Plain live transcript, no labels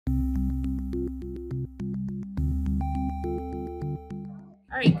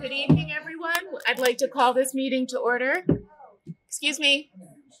right, good evening, everyone. I'd like to call this meeting to order. Excuse me.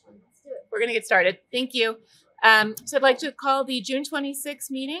 We're going to get started. Thank you. So I'd like to call the June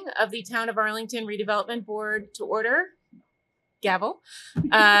 26th meeting of the Town of Arlington Redevelopment Board to order. Gavel.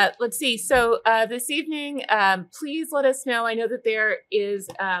 Let's see. So this evening, please let us know. I know that there is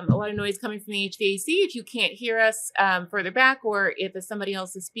a lot of noise coming from the HVAC. If you can't hear us further back, or if somebody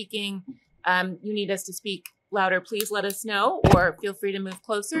else is speaking, you need us to speak louder, please let us know, or feel free to move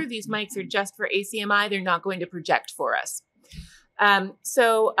closer. These mics are just for ACMi. They're not going to project for us. My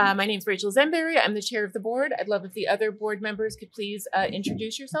name is Rachel Zenberry. I'm the chair of the board. I'd love if the other board members could please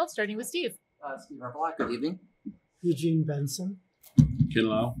introduce yourself, starting with Steve. Steve Arbelak, good evening. Eugene Benson. Ken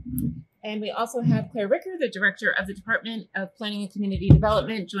Lau. And we also have Claire Ricker, the director of the Department of Planning and Community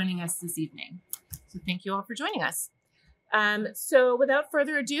Development, joining us this evening. So thank you all for joining us. So without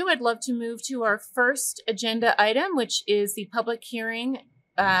further ado, I'd love to move to our first agenda item, which is the public hearing,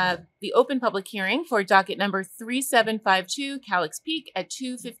 the open public hearing for docket number 3752 Calyx Peak at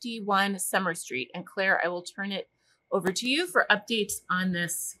 251 Summer Street. And Claire, I will turn it over to you for updates on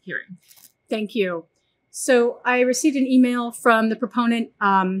this hearing. Thank you. So I received an email from the proponent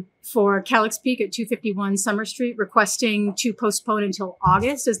for Calyx Peak at 251 Summer Street requesting to postpone until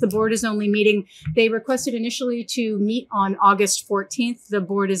August, as the board is only meeting. They requested initially to meet on August 14th. The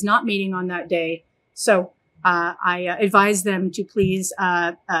board is not meeting on that day. So I advise them to please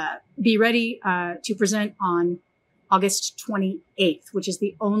be ready to present on August 28th, which is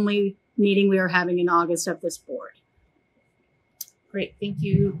the only meeting we are having in August of this board. Great. Thank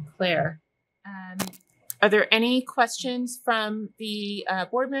you, Claire. Are there any questions from the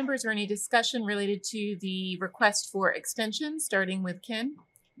board members or any discussion related to the request for extension, starting with Ken?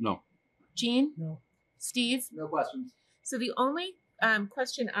 No. Jean? No. Steve? No questions. So the only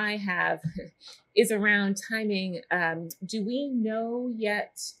question I have is around timing. Do we know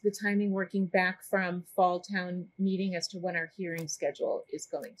yet the timing working back from fall town meeting as to when our hearing schedule is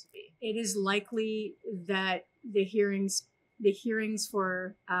going to be? It is likely that the hearings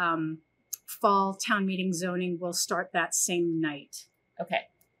for fall town meeting zoning will start that same night. Okay.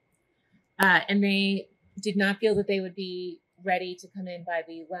 And they did not feel that they would be ready to come in by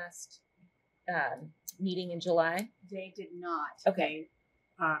the last meeting in July? They did not. Okay.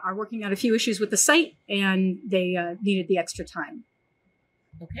 They are working out a few issues with the site, and they needed the extra time.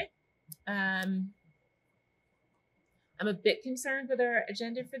 Okay. I'm a bit concerned with our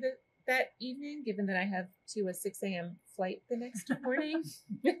agenda for that evening, given that I have a 6 a.m. flight the next morning.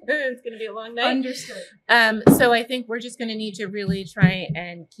 It's going to be a long night. Understood. So I think we're just going to need to really try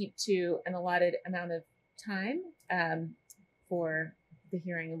and keep to an allotted amount of time for the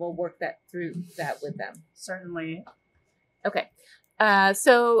hearing, and we'll work through that with them. Certainly. Okay.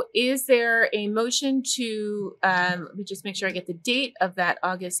 So is there a motion to, let me just make sure I get the date of that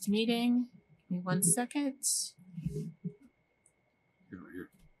August meeting. Give me 1 second.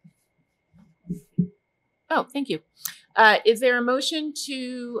 Oh, thank you. Is there a motion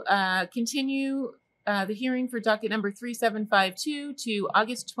to continue the hearing for docket number 3752 to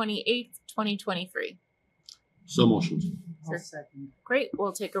August 28th, 2023? So motions. I'll second. Great.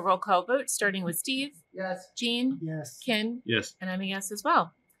 We'll take a roll call vote, starting with Steve. Yes. Jean. Yes. Ken. Yes. And I'm a yes as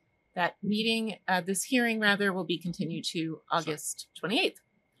well. That meeting, this hearing rather, will be continued to August 28th. I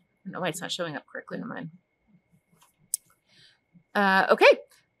don't know why it's not showing up correctly on mine. Okay.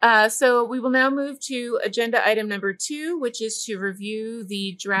 So we will now move to agenda item number 2, which is to review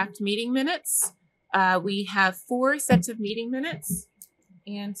the draft meeting minutes. We have 4 sets of meeting minutes.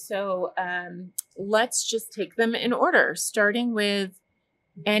 And so let's just take them in order, starting with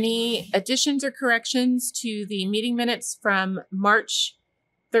any additions or corrections to the meeting minutes from March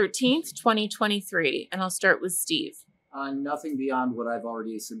 13th, 2023. And I'll start with Steve. Nothing beyond what I've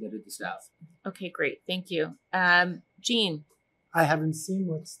already submitted to staff. Okay, great. Thank you. Jean. I haven't seen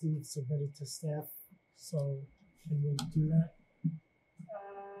what Steve submitted to staff, so can we do that?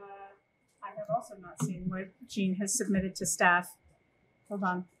 I have also not seen what Jean has submitted to staff. Hold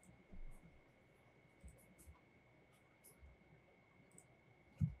on.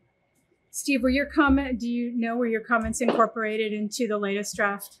 Steve, do you know were your comments incorporated into the latest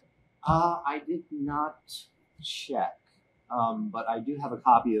draft? I did not check, but I do have a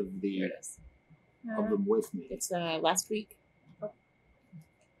copy of Here it is. them with me. It's last week.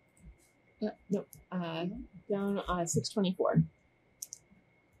 No, down 624. There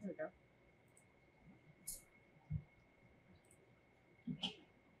we go.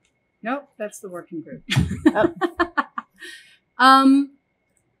 Nope, that's the working group. Oh.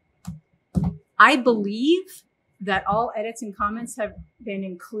 I believe that all edits and comments have been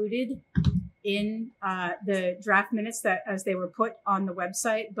included in the draft minutes that as they were put on the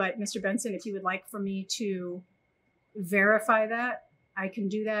website. But Mr. Benson, if you would like for me to verify that, I can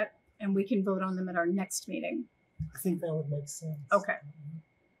do that, and we can vote on them at our next meeting. I think that would make sense. Okay.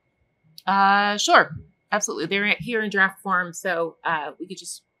 Sure. Absolutely. They're here in draft form, so we could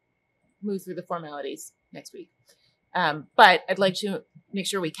just move through the formalities next week. But I'd like to make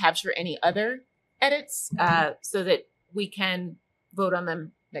sure we capture any other edits so that we can vote on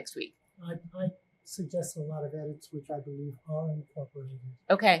them next week. I suggested a lot of edits which I believe are incorporated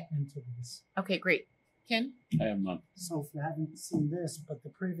Okay. into this. Okay, great. Ken? I have none. So if you haven't seen this, but the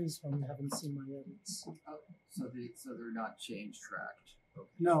previous one, you haven't seen my edits. Oh, so they're not change tracked. Okay.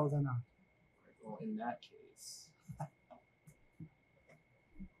 No, they're not. Well, in that case,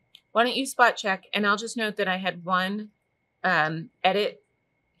 Why don't you spot check? And I'll just note that I had one edit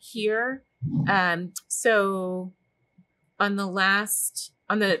here. So on the last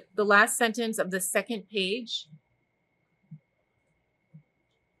sentence of the second page,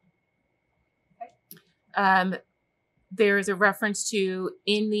 there is a reference to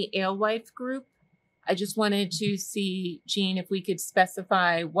in the alewife group. I just wanted to see, Jean, if we could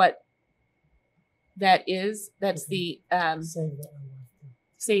specify what that is. That's Okay. the Save the alewife.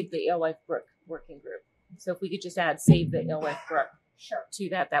 Save the Alewife Brook working group. So if we could just add Save the Alewife Brook to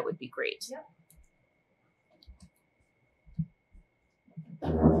that, that would be great. Yep.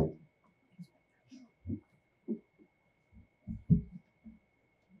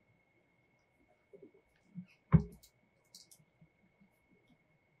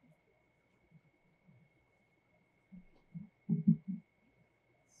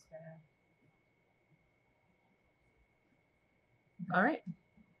 All right.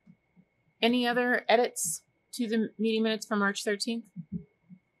 Any other edits to the meeting minutes from March 13th?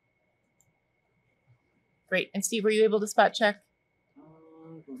 Great. And Steve, were you able to spot check?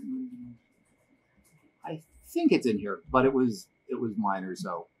 I think it's in here, but it was minor.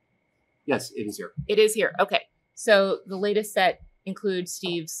 So yes, it is here. It is here. Okay. So the latest set includes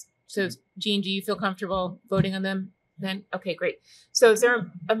Steve's. So Jean, do you feel comfortable voting on them then? Okay, great. So is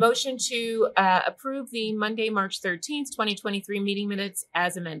there a motion to approve the Monday, March 13th, 2023 meeting minutes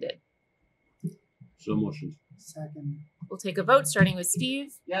as amended? So motion. Second. We'll take a vote starting with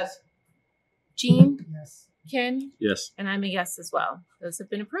Steve, Yes. Jean, Yes. Ken, Yes. and I'm a yes as well. Those have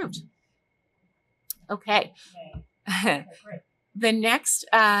been approved. Okay. Okay, great. The next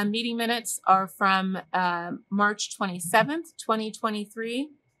meeting minutes are from March 27th, 2023.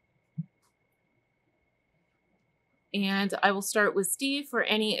 And I will start with Steve for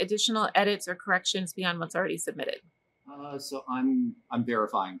any additional edits or corrections beyond what's already submitted. So I'm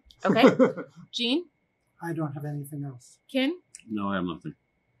verifying. Okay. Jean, I don't have anything else. Ken, No, I have nothing.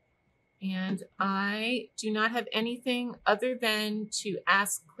 and I do not have anything other than to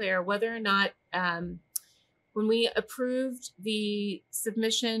ask Claire whether or not when we approved the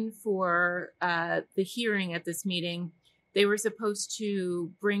submission for the hearing at this meeting, they were supposed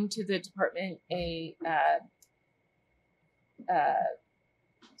to bring to the department a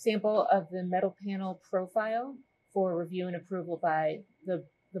sample of the metal panel profile for review and approval by the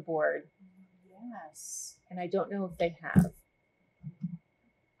board. Yes. And I don't know if they have.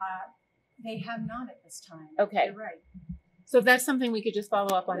 They have not at this time. Okay. You're right. So if that's something we could just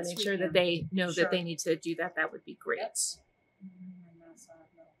follow up on and Yes, make we sure can. that they know Sure. that they need to do that, that would be great.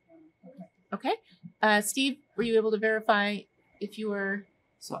 Okay. Okay. Steve, were you able to verify if you were?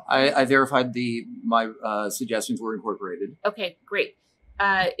 So I verified my suggestions were incorporated. Okay, great.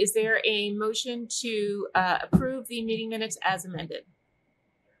 Is there a motion to approve the meeting minutes as amended?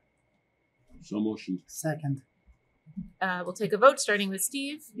 So motion. Second. We'll take a vote starting with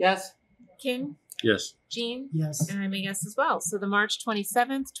Steve, Yes. Ken, Yes. Jean, Yes. and I'm a yes as well. So the March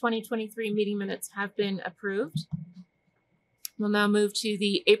 27th, 2023 meeting minutes have been approved. We'll now move to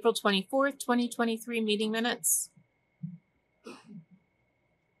the April 24th, 2023 meeting minutes.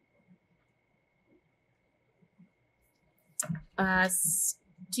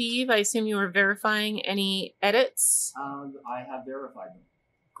 Steve, I assume you were verifying any edits? I have verified them.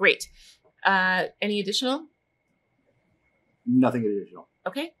 Great. Any additional? Nothing additional.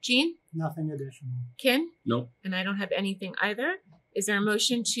 Okay, Jean, Nothing additional. Ken, Nope. and I don't have anything either. Is there a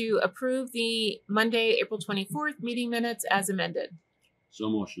motion to approve the Monday, April 24th meeting minutes as amended? So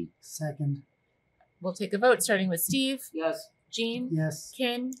motion. Second. We'll take a vote starting with Steve, Yes. Jean, Yes.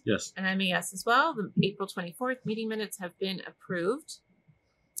 Ken, Yes. and I'm a yes as well. The April 24th meeting minutes have been approved.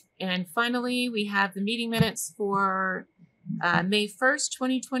 And finally, we have the meeting minutes for May 1st,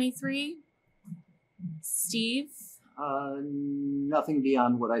 2023. Steve, Nothing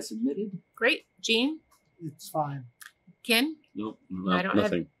beyond what I submitted. great. Jean, It's fine. Ken, Nope. I don't have-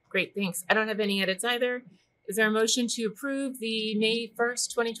 Nothing. Great, thanks. I don't have any edits either. Is there a motion to approve the May 1st,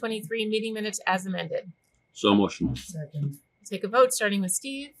 2023 meeting minutes as amended? So motion. Second, Take a vote, starting with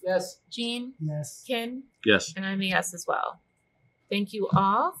Steve, Yes. Jean, yes. Ken, Yes. and I'm a yes as well. Thank you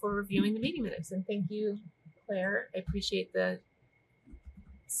all for reviewing the meeting minutes, and thank you, Claire. I appreciate the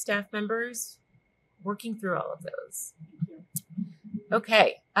staff members working through all of those.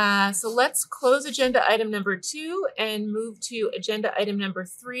 Okay, so let's close agenda item number 2 and move to agenda item number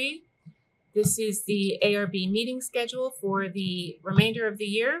 3. This is the ARB meeting schedule for the remainder of the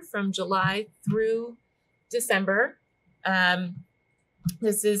year from July through December.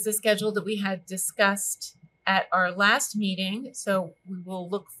 This is the schedule that we had discussed at our last meeting, so we will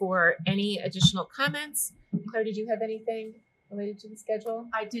look for any additional comments. Claire, did you have anything related to the schedule?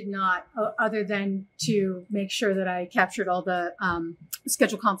 I did not, other than to make sure that I captured all the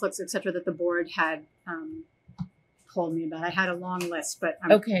schedule conflicts, et cetera, that the board had told me about. I had a long list, but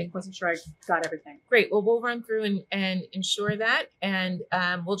I wasn't sure I got everything. Great. Well, we'll run through and ensure that. And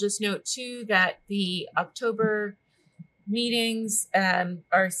we'll just note, too, that the October meetings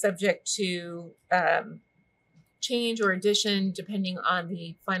are subject to change or addition depending on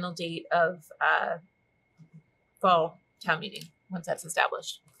the final date of fall town meeting once that's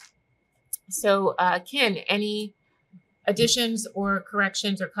established. So, Ken, any additions or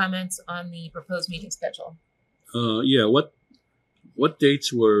corrections or comments on the proposed meeting schedule? Yeah. What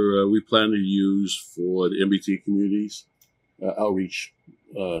dates were we planning to use for the MBT communities outreach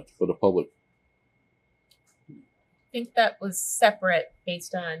for the public? I think that was separate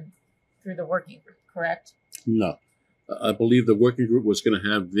based on through the working group, correct? No, I believe the working group was going to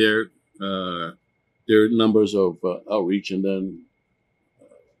have their numbers of outreach, and then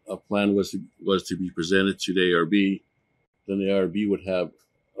a plan was to be presented to the ARB. Then the ARB would have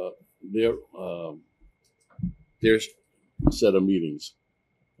their set of meetings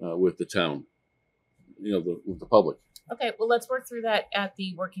with the town, with the public. Okay, well, let's work through that at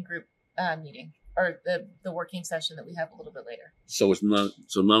the working group meeting or the working session that we have a little bit later. So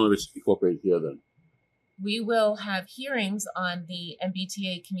none of it's incorporated here then. We will have hearings on the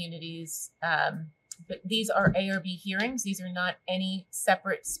MBTA communities, but these are ARB hearings. These are not any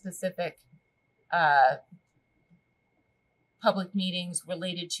separate specific public meetings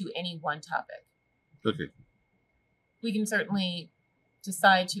related to any one topic. Okay. We can certainly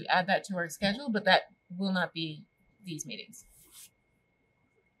decide to add that to our schedule, but that will not be these meetings.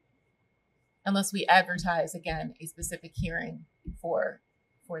 Unless we advertise, again, a specific hearing for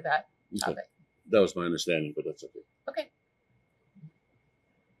that topic. Okay. That was my understanding, but that's okay. Okay.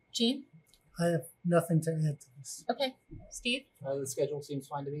 Jean? I have nothing to add to this. Okay. Steve? The schedule seems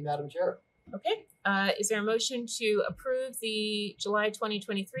fine to me, Madam Chair. Okay. Is there a motion to approve the July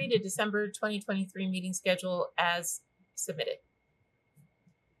 2023 to December 2023 meeting schedule as submitted?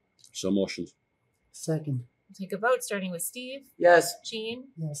 So motion. Second, Take a vote, starting with Steve, Yes. Jean,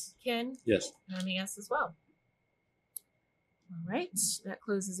 yes. Ken, Yes. and I'm a yes as well. All right, that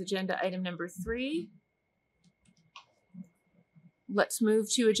closes agenda item number 3. Let's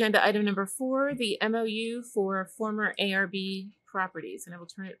move to agenda item number 4, the MOU for former ARB properties, and I will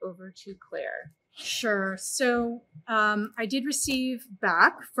turn it over to Claire. Sure. So I did receive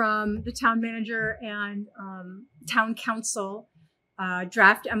back from the town manager and town council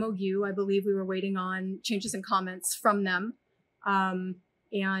draft MOU. I believe we were waiting on changes and comments from them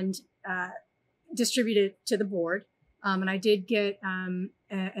and distributed it to the board. And I did get an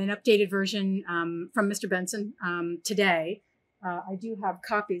updated version from Mr. Benson today. I do have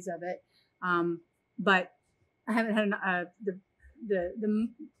copies of it, but I haven't had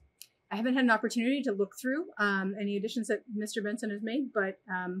I haven't had an opportunity to look through any additions that Mr. Benson has made, but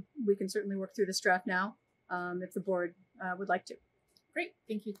we can certainly work through this draft now if the board would like to. Great,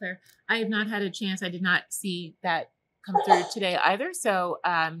 thank you, Claire. I have not had a chance. I did not see that come through today either. So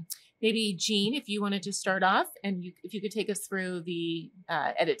maybe Jean, if you wanted to start off, and if you could take us through the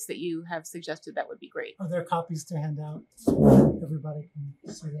edits that you have suggested, that would be great. Are there copies to hand out so everybody can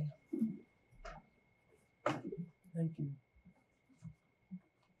see them? Thank you.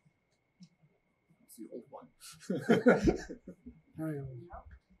 It's the old one. Very old.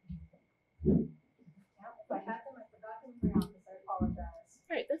 If I had them, I forgot them in my office. I apologize.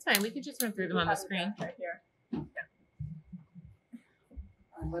 All right, that's fine. We could just run through them on the screen. Right here.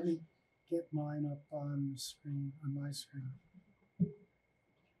 Let me get mine up on screen, on my screen.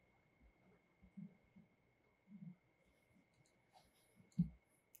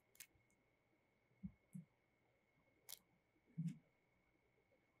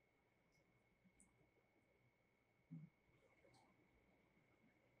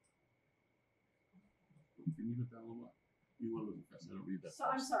 Can you get that one up? You want to look at that? I don't read that. So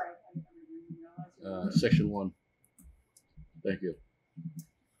I'm fast. sorry. I didn't realize. Section 1. Thank you.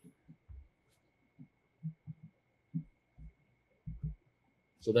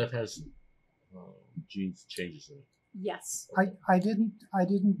 So that has Gene's changes in it. Yes. I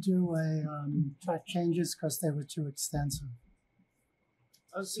didn't do a track changes because they were too extensive.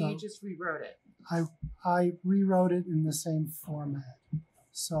 Oh, so you just rewrote it. I rewrote it in the same format,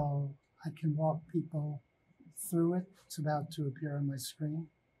 so I can walk people through it. It's about to appear on my screen.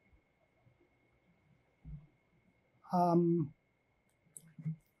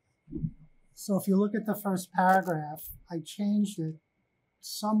 So if you look at the first paragraph, I changed it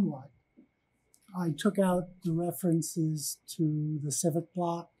somewhat. I took out the references to the civic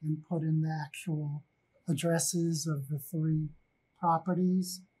block and put in the actual addresses of the 3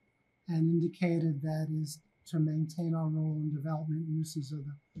 properties and indicated that is to maintain our role in development uses of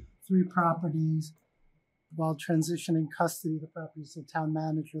the 3 properties while transitioning custody of the properties to the town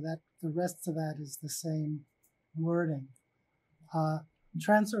manager. That the rest of that is the same wording.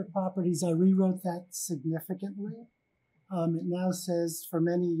 Transfer properties, I rewrote that significantly. It now says for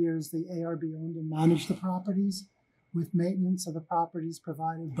many years the ARB owned and managed the properties with maintenance of the properties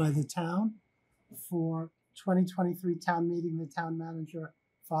provided by the town. For 2023 town meeting, the town manager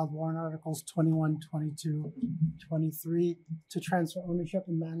filed warrant articles 21, 22, 23 to transfer ownership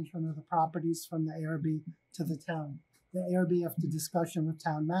and management of the properties from the ARB to the town. The ARB, after discussion with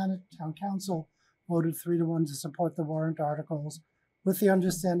town council, voted 3-1 to support the warrant articles, with the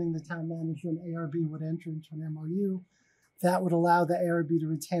understanding the town manager and ARB would enter into an MOU that would allow the ARB to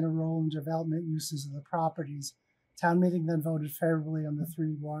retain a role in development uses of the properties. Town meeting then voted favorably on the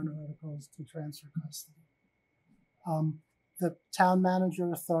 3 warrant articles to transfer custody. The town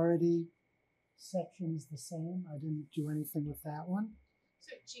manager authority section is the same. I didn't do anything with that one.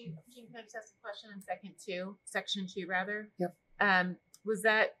 So, Jean, can I just ask a question on section 2 rather? Yep. Was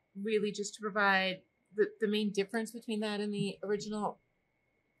that really just to provide the main difference between that and the original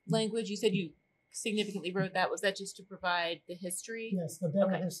language? You said you significantly wrote that. Was that just to provide the history? Yes, the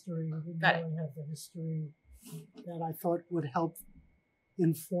better Okay. history. We didn't Got it. really have the history that I thought would help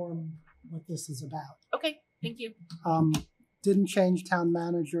inform what this is about. Okay, thank you. Didn't change town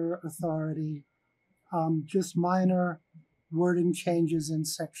manager authority. Just minor wording changes in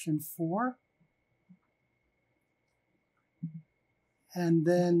section 4. And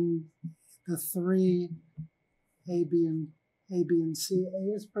then the 3 A, B, and C.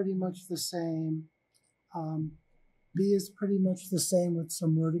 A is pretty much the same. B is pretty much the same with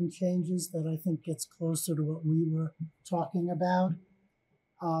some wording changes that I think gets closer to what we were talking about.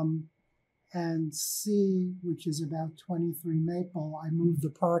 And C, which is about 23 Maple, I moved the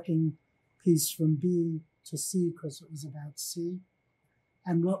parking piece from B to C because it was about C.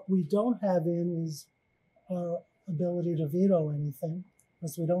 And what we don't have in is our ability to veto anything,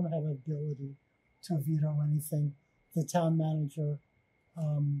 because we don't have ability to veto anything the town manager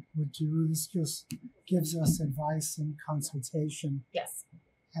would do. This just gives us advice and consultation. Yes.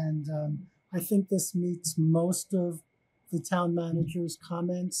 And I think this meets most of the town manager's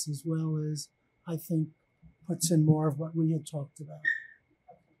comments, as well as I think puts in more of what we had talked about.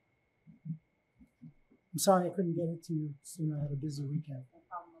 I'm sorry I couldn't get it to you sooner. I had a busy weekend. No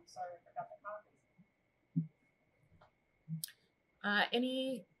problem. I'm sorry I forgot the copies.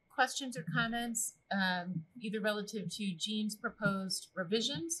 Any questions or comments, either relative to Jean's proposed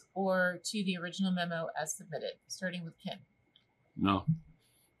revisions or to the original memo as submitted, starting with Ken? No.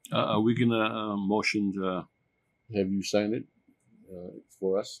 Are we gonna motion to have you sign it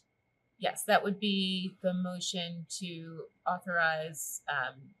for us? Yes, that would be the motion to authorize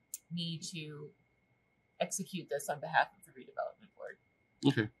me to execute this on behalf of the redevelopment board.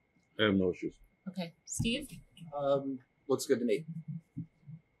 Okay. I have no issues. Okay, Steve? Looks good to me.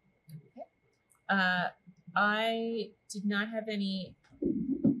 I did not have any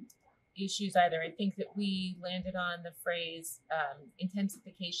issues either. I think that we landed on the phrase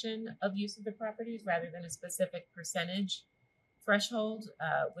intensification of use of the properties rather than a specific percentage threshold,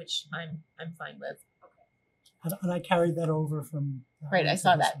 which I'm fine with. And I carried that over from... Right, I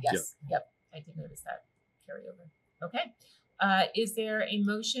saw that. Yeah. Yes. Yep. I did notice that carryover. Okay. Is there a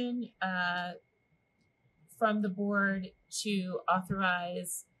motion from the board to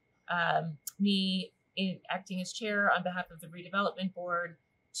authorize me in acting as chair on behalf of the redevelopment board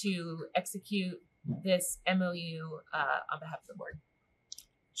to execute this MOU on behalf of the board?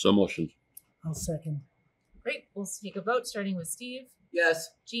 So motion. I'll second. Great. We'll take a vote starting with Steve, Yes.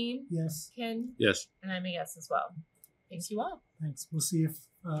 Jean, Yes, Ken, Yes. and I'm a yes as well. Thanks you all. thanks. We'll see if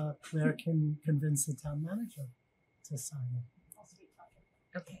Claire can convince the town manager to sign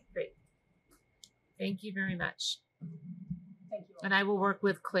it. Okay, great. Thank you very much. Thank you. And I will work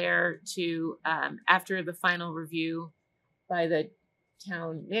with Claire to, after the final review by the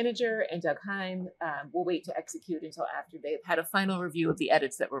town manager and Doug Heim, we'll wait to execute until after they've had a final review of the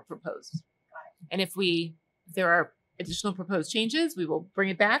edits that were proposed. And if there are additional proposed changes, we will bring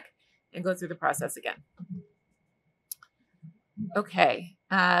it back and go through the process again. Okay,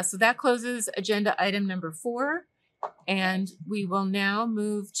 so that closes agenda item number 4. And we will now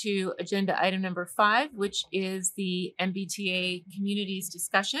move to agenda item number 5, which is the MBTA communities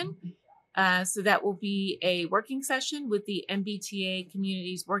discussion. So that will be a working session with the MBTA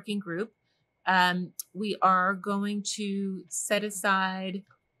communities working group. We are going to set aside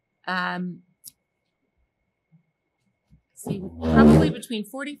probably between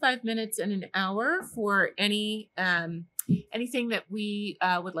 45 minutes and an hour for anything that we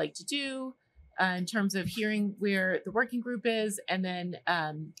would like to do in terms of hearing where the working group is, and then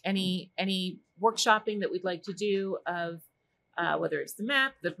any workshopping that we'd like to do of whether it's the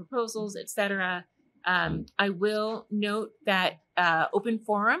map, the proposals, etc. I will note that open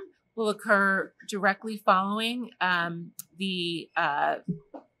forum will occur directly following the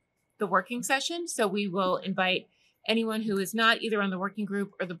working session. So we will invite anyone who is not either on the working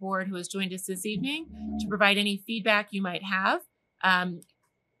group or the board who has joined us this evening to provide any feedback you might have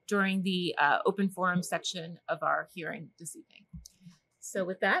during the open forum section of our hearing this evening. So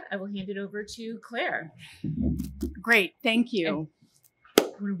with that, I will hand it over to Claire. Great, thank you. I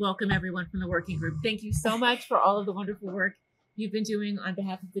want to welcome everyone from the working group. Thank you so much for all of the wonderful work you've been doing on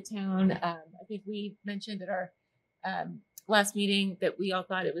behalf of the town. I think we mentioned at our last meeting that we all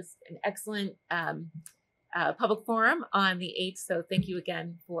thought it was an excellent public forum on the 8th. So thank you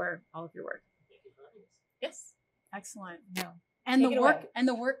again for all of your work. Yes. Excellent. No. And Take the it work away. and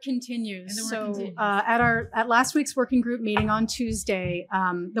the work continues. And the work continues. At last week's working group meeting on Tuesday,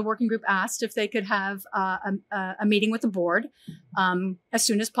 the working group asked if they could have a meeting with the board as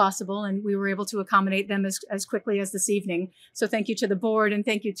soon as possible, and we were able to accommodate them as quickly as this evening. So thank you to the board, and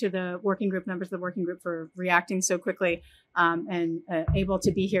thank you to the working group members of the working group for reacting so quickly and able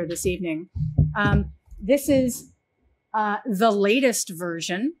to be here this evening. This is the latest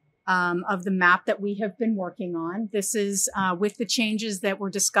version of the map that we have been working on. This is with the changes that were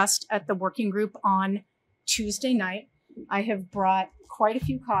discussed at the working group on Tuesday night. I have brought quite a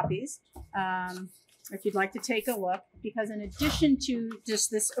few copies if you'd like to take a look, because in addition to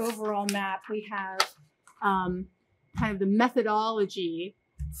just this overall map, we have kind of the methodology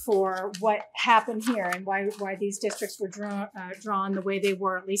for what happened here and why these districts were drawn the way they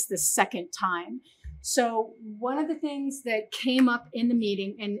were, at least the second time. So one of the things that came up in the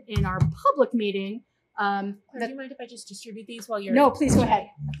meeting, in our public meeting, Do you mind if I just distribute these while you're? No, please go ahead.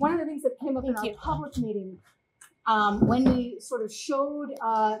 One of the things that came up in our public meeting, when we sort of showed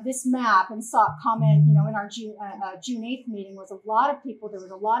this map and sought comment, in our June 8th meeting, was a lot of people. There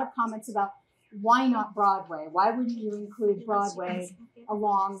was a lot of comments about why not Broadway? Why wouldn't you include Broadway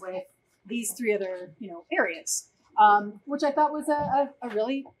along with these 3 other, areas? Which I thought was a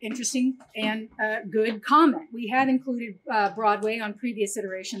really interesting and good comment. We had included Broadway on previous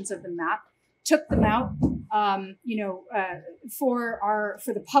iterations of the map, took them out, for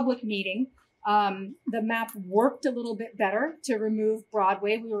the public meeting. The map worked a little bit better to remove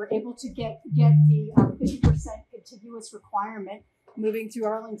Broadway. We were able to get the 50% contiguous requirement moving through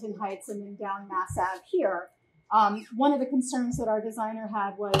Arlington Heights and then down Mass Ave here. One of the concerns that our designer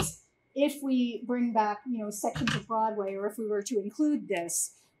had was, if we bring back, sections of Broadway, or if we were to include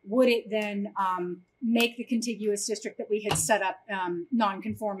this, would it then make the contiguous district that we had set up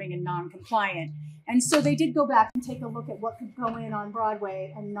non-conforming and non-compliant? And so they did go back and take a look at what could go in on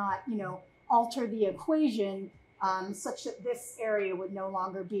Broadway and not, alter the equation such that this area would no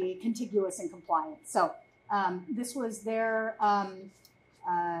longer be contiguous and compliant. So this was their,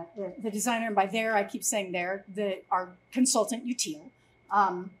 the designer, and by their, I keep saying our consultant, Util,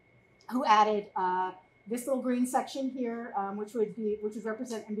 who added this little green section here, which would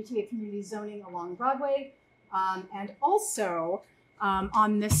represent MBTA community zoning along Broadway. And also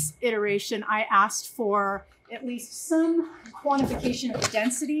on this iteration, I asked for at least some quantification of the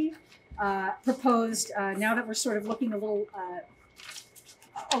density proposed now that we're sort of looking a little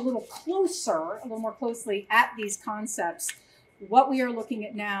more closely at these concepts. What we are looking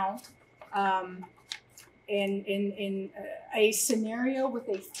at now in a scenario with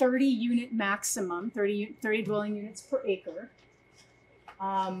a 30 unit maximum, 30 dwelling units per acre.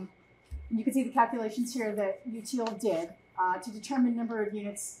 You can see the calculations here that Util did to determine number of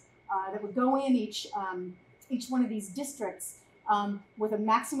units that would go in each one of these districts with a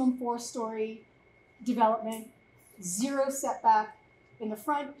maximum 4-story development, 0 setback in the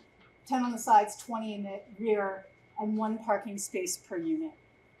front, 10 on the sides, 20 in the rear, and 1 parking space per unit.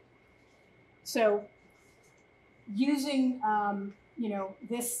 So using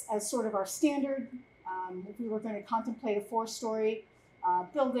this as sort of our standard, if we were going to contemplate a 4-story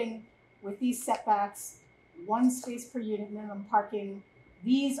building with these setbacks, 1 space per unit minimum parking,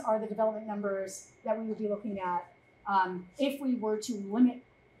 these are the development numbers that we would be looking at if we were to limit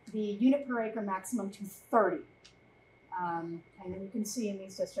the unit per acre maximum to 30. And then you can see in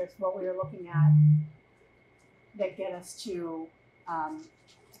these districts what we are looking at that get us to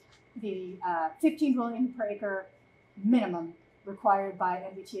the 15 dwelling per acre minimum required by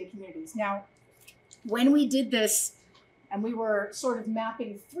MBTA communities. Now, when we did this and we were sort of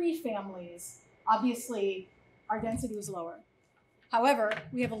mapping 3 families, obviously our density was lower. However,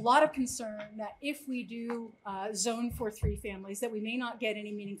 we have a lot of concern that if we do zone for 3 families, that we may not get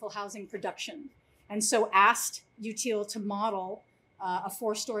any meaningful housing production. And so asked UTIL to model a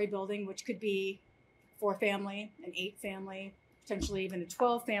 4-story building, which could be 4-family, an 8-family, potentially even a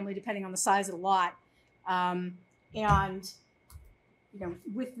 12-family, depending on the size of the lot. And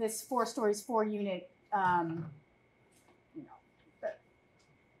with this 4 stories, 4 unit,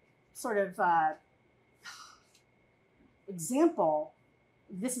 sort of example,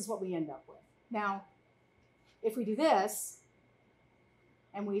 this is what we end up with. Now, if we do this,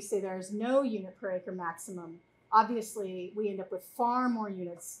 and we say there's no unit per acre maximum, obviously we end up with far more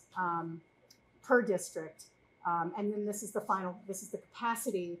units per district. And then this is the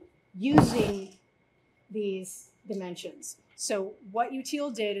capacity using these dimensions. So what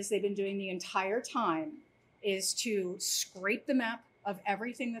UTIL did is they've been doing the entire time is to scrape the map of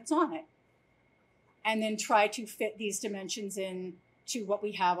everything that's on it and then try to fit these dimensions in to what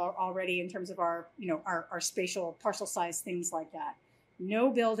we have already in terms of our spatial parcel size, things like that. No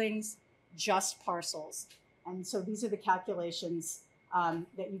buildings, just parcels. And so these are the calculations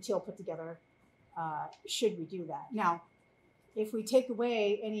that UTIL put together should we do that. Now, if we take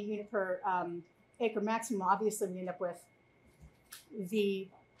away any unit per acre maximum, obviously we end up with the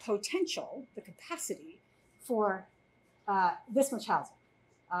potential, the capacity for this much housing,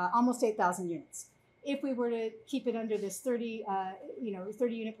 almost 8,000 units. If we were to keep it under this 30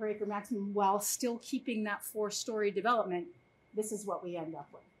 unit per acre maximum while still keeping that 4-story development, this is what we end up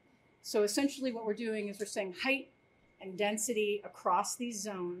with. So essentially what we're doing is we're saying height and density across these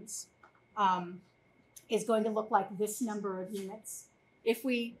zones is going to look like this number of units. If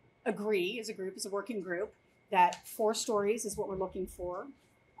we agree as a group, as a working group, that 4 stories is what we're looking for,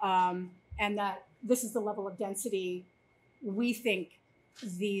 and that this is the level of density we think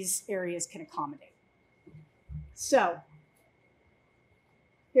these areas can accommodate. So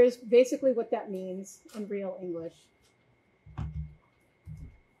here's basically what that means in real English.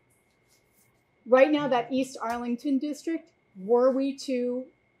 Right now, that East Arlington district, were we to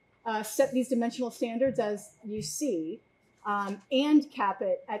set these dimensional standards as you see, and cap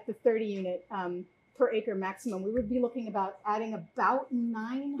it at the 30 unit per acre maximum, we would be looking about adding about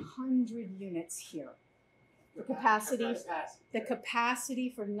 900 units here. The capacity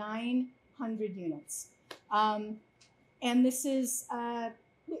for 900 units. And this is,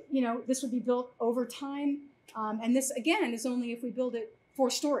 this would be built over time. And this, again, is only if we build it 4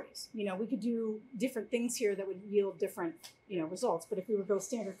 stories. We could do different things here that would yield different, results. But if we were to go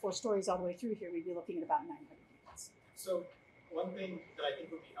standard 4 stories all the way through here, we'd be looking at about 900 units. So one thing that I think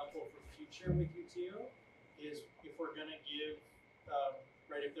would be helpful for future with UTO is if we're going to give,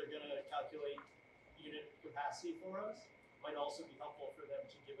 if they're going to calculate unit capacity for us, might also be helpful for them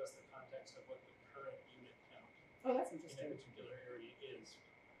to give us the context of what the current unit count Oh, that's interesting. in a particular area is.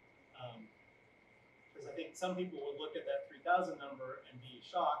 Because I think some people would look at that 3,000 number and be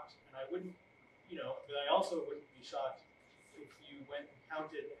shocked, and I wouldn't, but I also wouldn't be shocked if you went and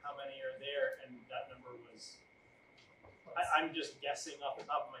counted how many are there and that number was, I'm just guessing off the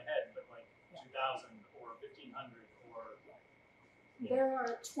top of my head, but like 2,000 or 1,500 or. There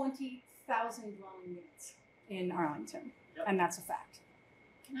are 20,000 dwelling units in Arlington, and that's a fact.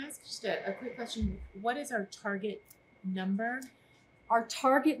 Can I ask just a quick question? What is our target number? Our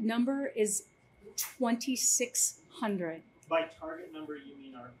target number is 2,600. By target number, you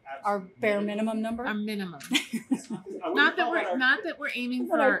mean our absolute Our bare minimum number? Our minimum. I Not that wouldn't we're aiming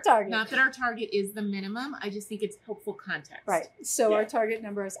Not for our target. Not that our target is the minimum. I just think it's helpful context. Right. So Yeah. our target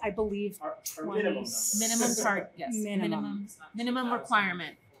number is, I believe, our 20. minimum number. Minimum target. Yes. Minimum. Minimum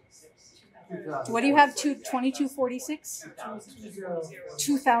requirement. What do you have? 2246?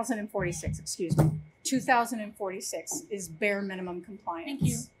 2046, excuse me. 2046 is bare minimum compliance.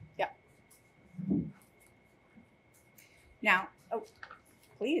 Thank you. Yeah. Now,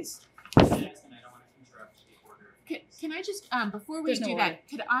 please. Next, and I don't want to interrupt the order. Can I just, before we There's no do order. that,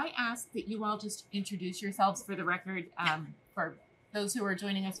 could I ask that you all just introduce yourselves for the record, for those who are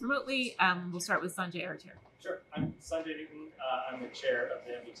joining us remotely? We'll start with Sanjay, our chair. Sure. I'm Sanjay Newton. I'm the chair of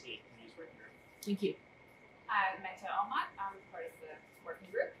the MBTA Communities Working Group. Thank you. I'm Meta Almont. I'm part of the working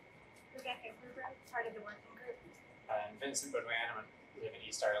group. Rebecca Gruber, part of the working group. I'm Vincent Baudouin. I live in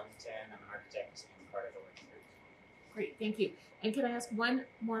East Arlington. I'm an architect and part of the working group. Great, thank you. And can I ask one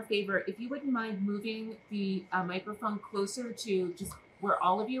more favor? If you wouldn't mind moving the microphone closer to just where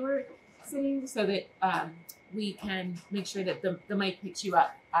all of you are sitting so that we can make sure that the mic picks you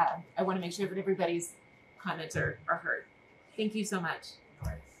up. I want to make sure that everybody's comments are heard. Thank you so much.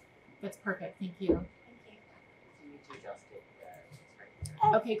 That's perfect. Thank you. Thank you. You need to adjust it. It's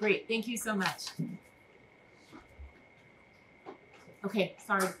right here. Okay, great. Thank you so much. Okay,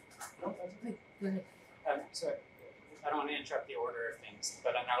 sorry. Go ahead. So I don't want to interrupt the order of things,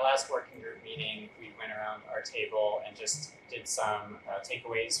 but in our last working group meeting, we went around our table and just did some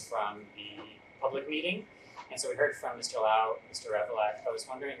takeaways from the public meeting. And so we heard from Mr. Lau, Mr. Revelak. I was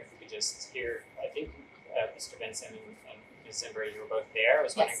wondering if we could just hear, I think Mr. Benson and Ms. Zimber, you were both there. I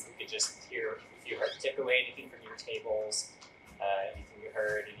was wondering if we could just hear if you heard, take away anything from your tables, anything you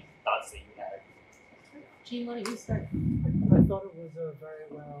heard, any thoughts that you had. Jean, why don't you start? I thought it was a very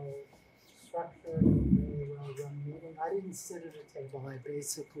well structured, really well run meeting. I didn't sit at a table. I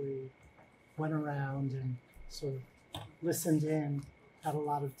basically went around and sort of listened in at a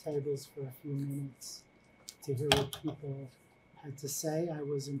lot of tables for a few minutes to hear what people had to say. I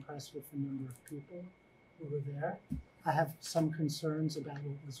was impressed with the number of people who were there. I have some concerns about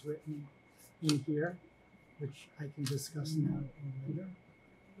what was written in here, which I can discuss now or later.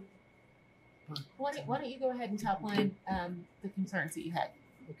 But, Why don't you go ahead and top line the concerns that you had?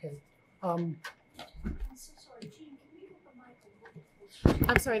 okay. I'm so sorry, Jean, can we get the mic a little closer?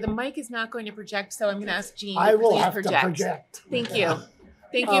 I'm sorry, the mic is not going to project, so I'm going to ask Jean I to will please have project. to project. Thank you.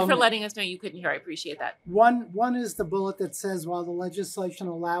 Thank you for Um, letting us know you couldn't hear. I appreciate that. One is the bullet that says, while the legislation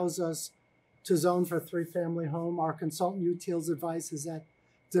allows us to zone for three-family home, our consultant Util's advice is that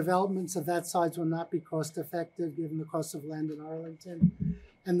developments of that size will not be cost-effective given the cost of land in Arlington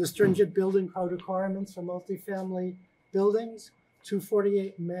and the stringent building code requirements for multifamily buildings.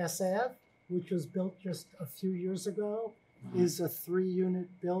 248 Mass Ave, which was built just a few years ago, is a 3-unit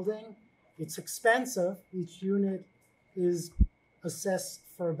building. It's expensive. Each unit is assessed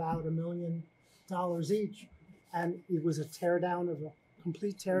for about $1 million each, and it was a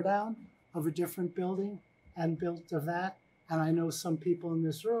complete tear down of a different building and built of that. And I know some people in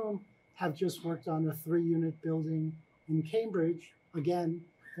this room have just worked on a 3-unit building in Cambridge. Again,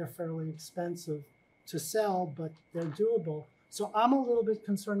 they're fairly expensive to sell, but they're doable. So I'm a little bit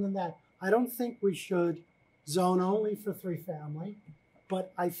concerned in that. I don't think we should zone only for 3-family,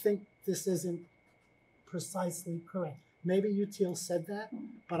 but I think this isn't precisely correct. Maybe UTL said that,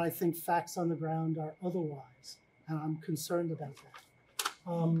 but I think facts on the ground are otherwise, and I'm concerned about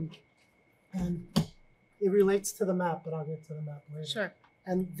that. And it relates to the map, but I'll get to the map later. Sure.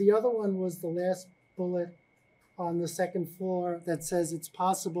 And the other one was the last bullet on the second floor that says it's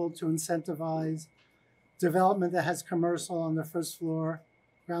possible to incentivize development that has commercial on the first floor,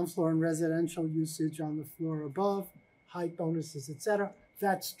 ground floor, and residential usage on the floor above, height bonuses, etc.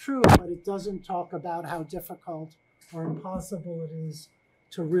 That's true, but it doesn't talk about how difficult or impossible it is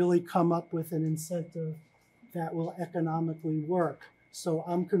to really come up with an incentive that will economically work. So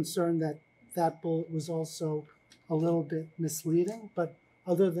I'm concerned that that bullet was also a little bit misleading, but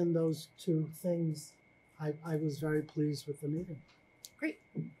other than those two things, I was very pleased with the meeting. Great.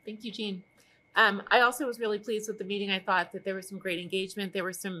 Thank you, Jean. I also was really pleased with the meeting. I thought that there was some great engagement.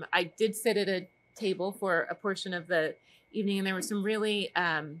 I did sit at a table for a portion of the evening, and there were some really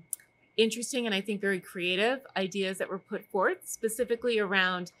interesting and I think very creative ideas that were put forth, specifically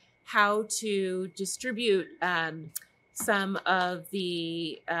around how to distribute some of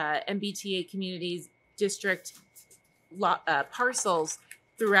the MBTA communities district parcels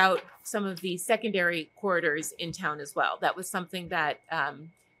throughout some of the secondary corridors in town as well. That was something that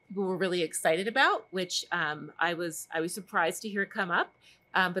people were really excited about, which I was surprised to hear come up,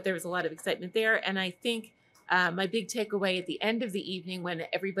 but there was a lot of excitement there. And I think my big takeaway at the end of the evening when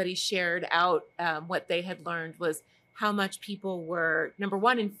everybody shared out what they had learned was how much people were, number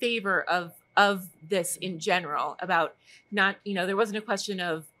one, in favor of this in general, about not, there wasn't a question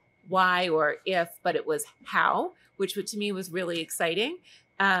of why or if, but it was how, which to me was really exciting.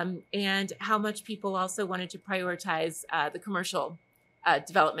 And how much people also wanted to prioritize the commercial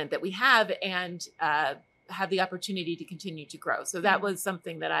development that we have and have the opportunity to continue to grow. So that was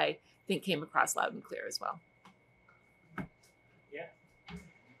something that I think came across loud and clear as well. Yeah,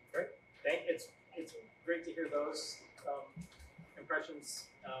 great. It's great to hear those impressions.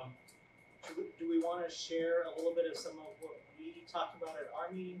 Do we want to share a little bit of some of what we talked about at our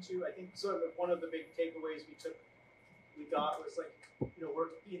meeting too? I think sort of one of the big takeaways we got was like, we're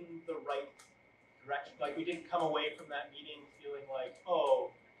in the right direction. Like we didn't come away from that meeting feeling like,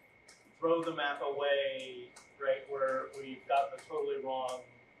 oh, throw the map away, right? Where we've got the totally wrong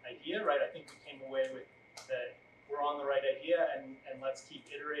idea, right? I think we came away with that we're on the right idea and let's keep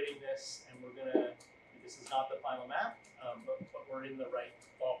iterating this, and this is not the final map, but we're in the right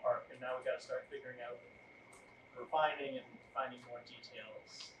ballpark, and now we've got to start figuring out refining and finding more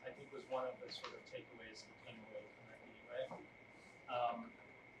details. I think was one of the sort of takeaways we came away from that meeting, right?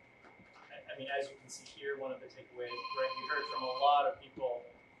 I mean, as you can see here, one of the takeaways, right, we heard from a lot of people,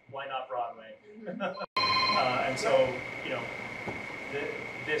 why not Broadway? And so,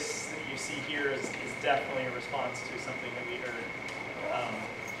 this that you see here is definitely a response to something that we heard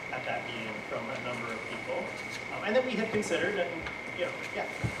at that meeting from a number of people, and that we had considered, and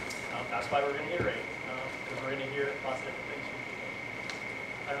that's why we're going to iterate, because we're going to hear lots of different things from people.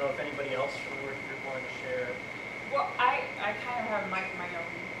 I don't know if anybody else from the working group wanted to share. Well, I kind of have my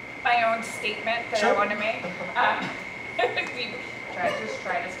own statement that I want to make.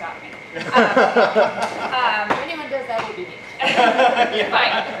 Try to stop me. If anyone does that, will be me.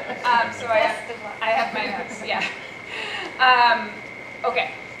 Fine. So I have my notes. Yeah.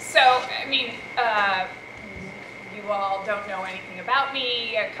 Okay. So I mean, you all don't know anything about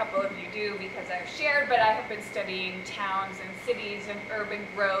me. A couple of you do because I've shared, but I have been studying towns and cities and urban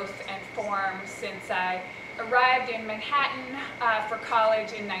growth and form since I arrived in Manhattan for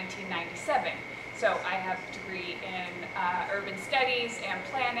college in 1997. So I have a degree in urban studies and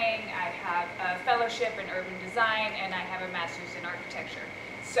planning. I have a fellowship in urban design, and I have a master's in architecture.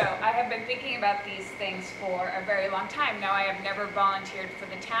 So I have been thinking about these things for a very long time. Now I have never volunteered for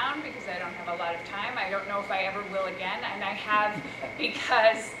the town because I don't have a lot of time. I don't know if I ever will again, and I have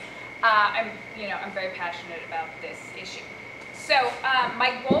because I'm very passionate about this issue. So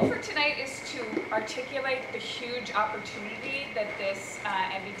my goal for tonight is to articulate the huge opportunity that this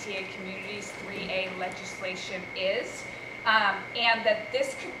MBTA Communities 3A legislation is, and that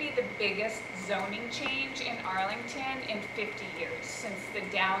this could be the biggest zoning change in Arlington in 50 years since the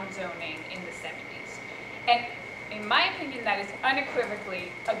down zoning in the 70s. And in my opinion, that is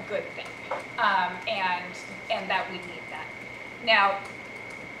unequivocally a good thing, and that we need that. Now,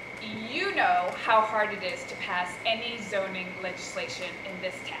 you know how hard it is to pass any zoning legislation in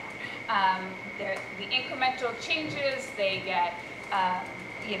this town. The incremental changes, they get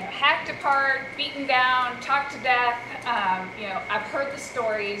hacked apart, beaten down, talked to death. I've heard the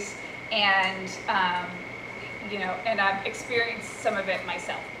stories, and and I've experienced some of it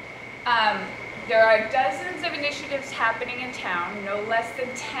myself. There are dozens of initiatives happening in town, no less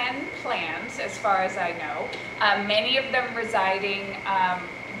than 10 plans, as far as I know. Many of them residing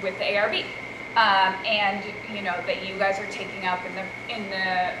with the ARB, and that you guys are taking up in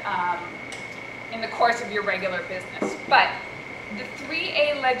the course of your regular business. But the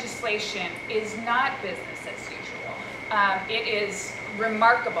 3A legislation is not business as usual. It is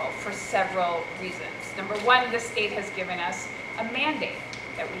remarkable for several reasons. Number one, the state has given us a mandate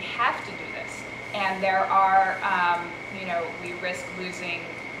that we have to do this, and there are, we risk losing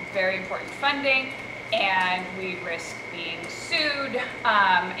very important funding, and we risk being sued,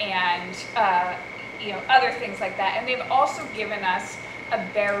 and other things like that. And they've also given us a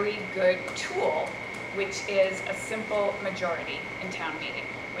very good tool, which is a simple majority in town meeting,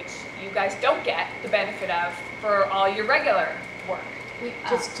 which you guys don't get the benefit of for all your regular work.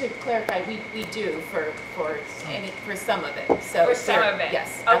 Just to clarify, we do for some of it. So for some of it,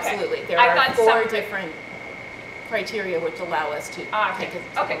 yes, okay. Absolutely. There are 4 different criteria which allow us to take a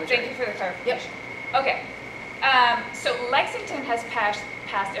okay. Thank you for the clarification. Yep. Okay, so Lexington has passed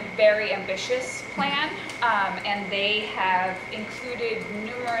a very ambitious plan, and they have included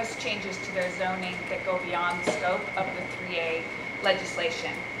numerous changes to their zoning that go beyond the scope of the 3A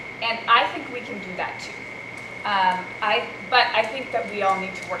legislation, and I think we can do that too. But I think that we all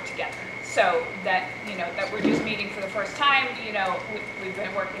need to work together. So that that we're just meeting for the first time. We've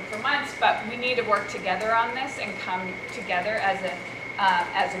been working for months, but we need to work together on this and come together as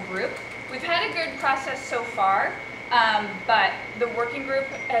a group. We've had a good process so far, but the working group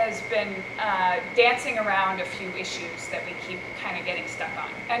has been dancing around a few issues that we keep kind of getting stuck on.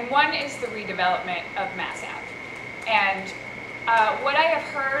 And one is the redevelopment of Mass Ave. And what I have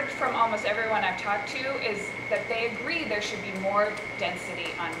heard from almost everyone I've talked to is that they agree there should be more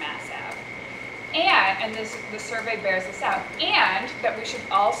density on Mass Ave. And the survey bears this out, and that we should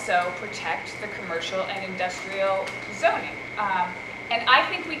also protect the commercial and industrial zoning. And I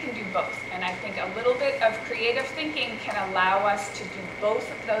think we can do both. And I think a little bit of creative thinking can allow us to do both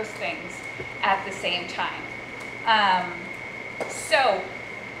of those things at the same time. So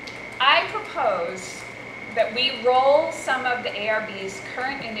I propose that we roll some of the ARB's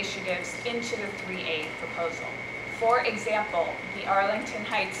current initiatives into the 3A proposal. For example, the Arlington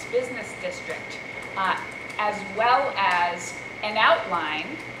Heights Business District, as well as an outline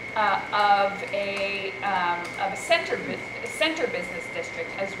of a center business district,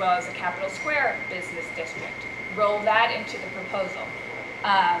 as well as a Capitol Square business district. Roll that into the proposal.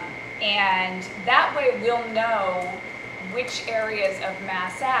 And that way we'll know which areas of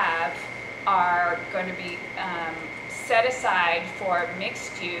Mass Ave are going to be set aside for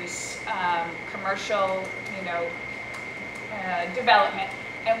mixed use, commercial, development,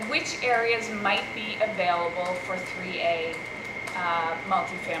 and which areas might be available for 3A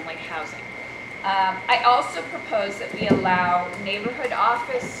multifamily housing. I also propose that we allow neighborhood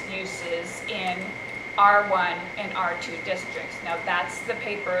office uses in R1 and R2 districts. Now that's the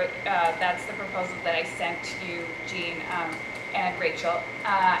paper, that's the proposal that I sent to you, Jean and Rachel,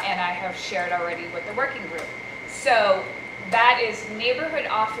 and I have shared already with the working group. So that is neighborhood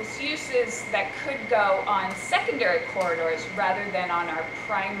office uses that could go on secondary corridors rather than on our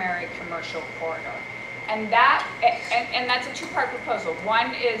primary commercial corridor. And that's a two-part proposal.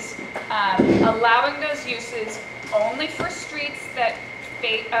 One is allowing those uses only for streets that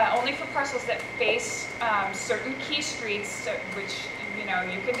only for parcels that face certain key streets, which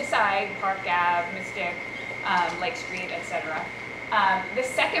you can decide: Park Ave, Mystic, Lake Street, etc. The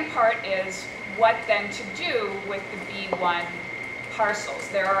second part is what then to do with the B1 parcels.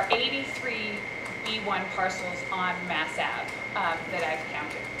 There are 83 B1 parcels on Mass Ave that I've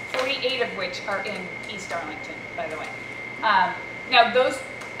counted, 48 of which are in East Arlington, by the way. Now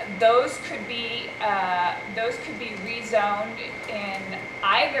those could be rezoned in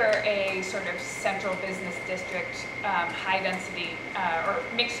either a sort of central business district, high density or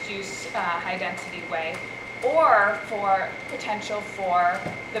mixed use high density way, or for potential for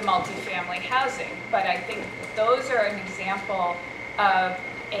the multifamily housing. But I think those are an example of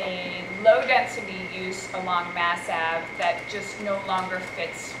a low density use along Mass Ave that just no longer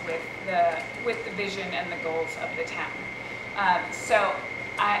fits with the vision and the goals of the town. So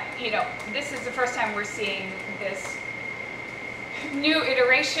this is the first time we're seeing this new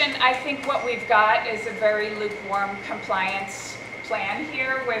iteration. I think what we've got is a very lukewarm compliance plan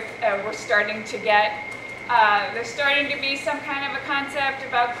here with, we're starting to get, there's starting to be some kind of a concept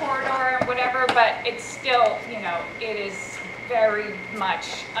about corridor and whatever, but it's still, it is very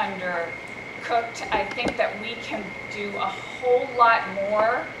much undercooked. I think that we can do a whole lot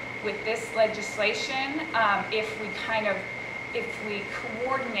more with this legislation if we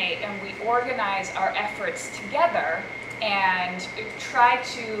coordinate and we organize our efforts together and try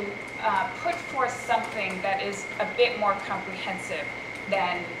to put forth something that is a bit more comprehensive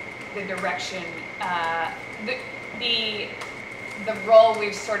than the direction, the role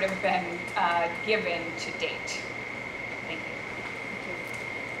we've sort of been given to date. Thank you.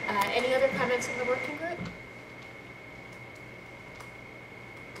 Any other comments from the working group?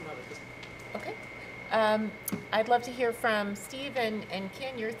 Okay. I'd love to hear from Steve and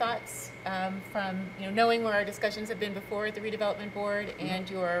Ken, your thoughts from knowing where our discussions have been before at the redevelopment board and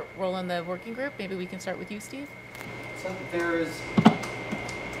your role in the working group. Maybe we can start with you, Steve. So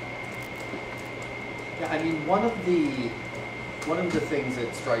one of the things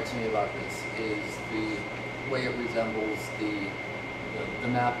that strikes me about this is the way it resembles the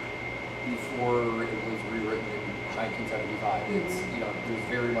map before it was rewritten in 1975. It's there's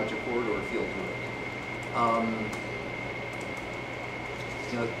very much a corridor feel to it.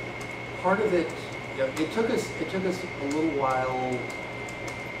 Part of it, it took us a little while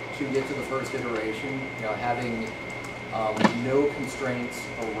to get to the first iteration. Having no constraints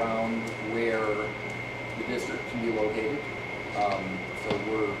around where the district can be located. So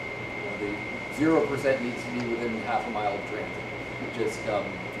we're the 0% needs to be within half a mile of transit. Just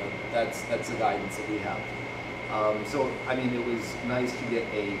that's the guidance that we have. So it was nice to get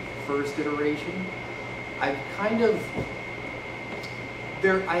a first iteration. I'm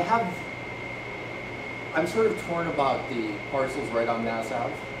sort of torn about the parcels right on Mass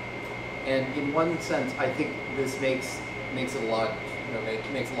Ave, and in one sense, I think this makes it a lot,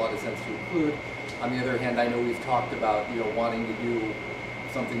 makes a lot of sense to include. On the other hand, I know we've talked about wanting to do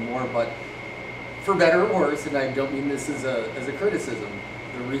something more, but for better or worse, and I don't mean this as a criticism,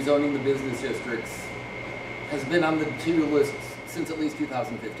 the rezoning the business districts has been on the to-do list since at least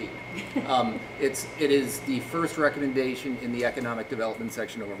 2015. It is the first recommendation in the economic development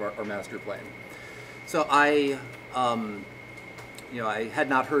section of our master plan. So you know, I had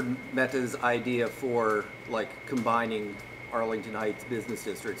not heard Meta's idea for like combining Arlington Heights business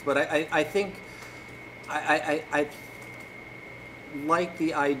districts, but I think I like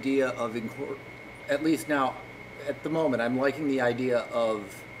the idea of, at least now, at the moment, I'm liking the idea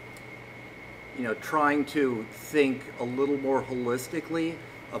of, you know, trying to think a little more holistically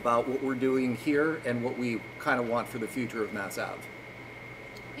about what we're doing here and what we kind of want for the future of Mass Ave.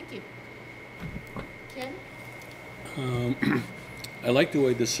 Thank you. Ken? I like the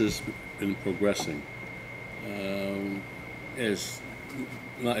way this has been progressing. As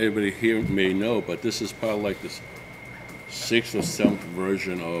not everybody here may know, but this is probably like this 6th or 7th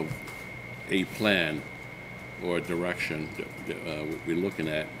version of a plan or a direction that we're looking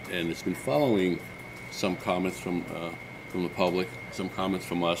at, and it's been following some comments from the public, some comments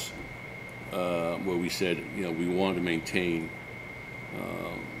from us, where we said, you know, we want to maintain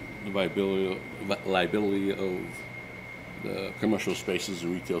the viability of the commercial spaces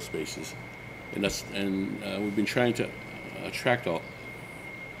and retail spaces, and we've been trying to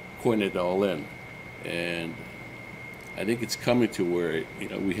coordinate it all in, and I think it's coming to where, you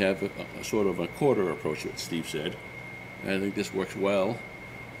know, we have a sort of a quarter approach, what Steve said, and I think this works well.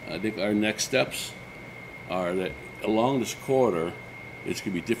 I think our next steps are that along this corridor, it's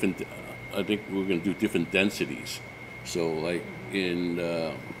going to be different. I think we're going to do different densities. So, like in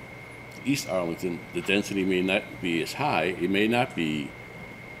East Arlington, the density may not be as high. It may not be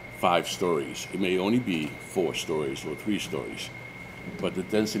 5 stories. It may only be 4 stories or 3 stories, but the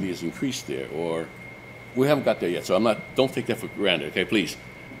density is increased there. Or we haven't got there yet, so don't take that for granted. Okay, please.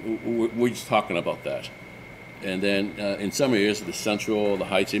 We're just talking about that. And then in some areas, the Central, the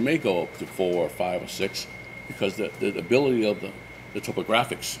Heights, it may go up to 4 or 5 or 6. Because the ability of the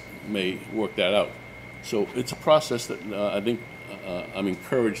topographics may work that out. So it's a process that I think I'm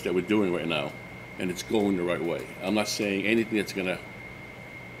encouraged that we're doing right now, and it's going the right way. I'm not saying anything that's going to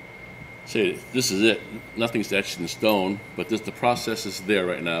say this is it. Nothing's etched in stone, but the process is there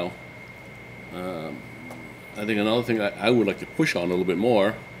right now. I think another thing I would like to push on a little bit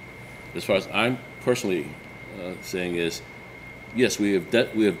more, as far as I'm personally saying, is yes, we have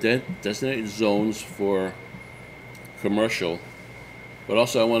designated zones for commercial, but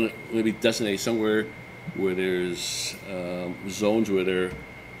also I want to maybe designate somewhere where there's zones where there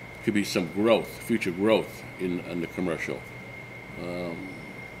could be some growth, future growth in the commercial.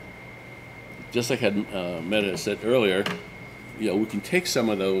 Just like Meta said earlier, you know, we can take some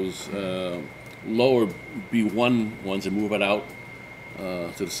of those lower B1 ones and move it out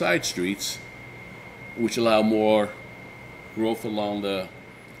to the side streets, which allow more growth along the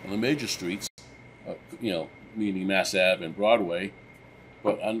major streets. You know, meaning Mass Ave and Broadway,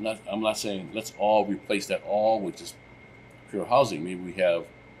 but I'm not saying let's all replace that all with just pure housing. Maybe we have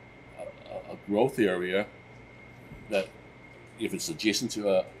a growth area that, if it's adjacent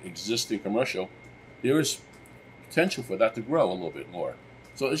to existing commercial, there is potential for that to grow a little bit more.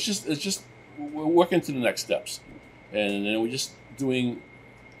 So it's just we're working to the next steps, and then we're just doing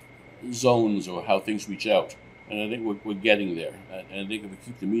zones or how things reach out, and I think we're getting there. And I think if we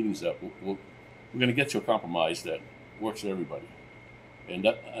keep the meetings up, we're going to get to a compromise that works for everybody. And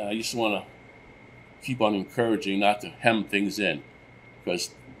I just want to keep on encouraging not to hem things in,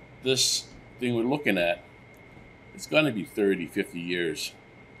 because this thing we're looking at, it's going to be 30, 50 years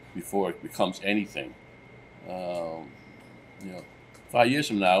before it becomes anything. You know, 5 years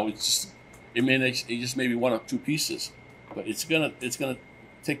from now, it just may be 1 or 2 pieces, but it's gonna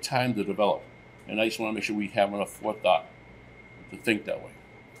take time to develop. And I just want to make sure we have enough forethought to think that way.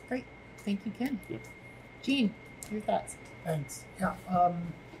 Great. Thank you, Ken. Yep. Jean, your thoughts? Thanks. Yeah,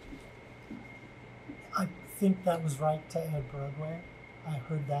 I think that was right to add Broadway. I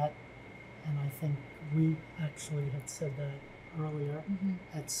heard that, and I think we actually had said that earlier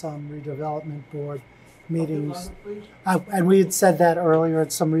at some redevelopment board meetings. And we had said that earlier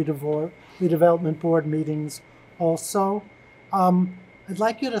at some redevelopment board meetings also. I'd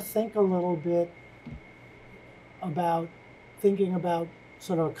like you to think a little bit about thinking about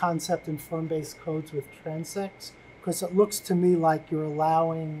sort of a concept in form-based codes with transects, because it looks to me like you're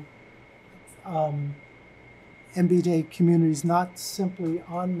allowing MBTA communities not simply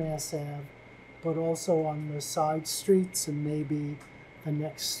on Mass Ave, but also on the side streets and maybe the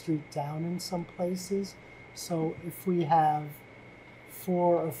next street down in some places. So if we have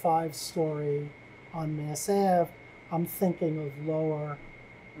 4 or 5 story on Mass Ave, I'm thinking of lower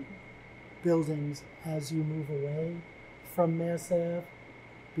buildings as you move away from Mass Ave,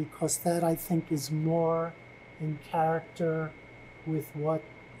 because that, I think, is more in character with what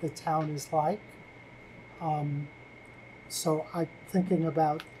the town is like. So I'm thinking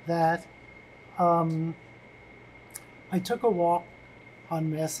about that. I took a walk on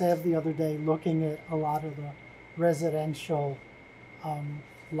Mass Ave the other day looking at a lot of the residential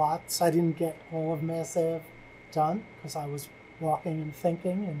lots. I didn't get all of Mass Ave done because I was walking and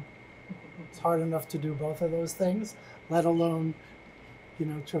thinking, and it's hard enough to do both of those things, let alone,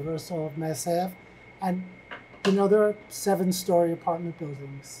 traverse all of Mass Ave. And, there are 7-story apartment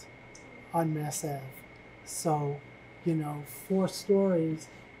buildings on Mass Ave. So, 4 stories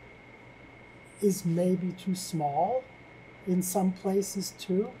is maybe too small in some places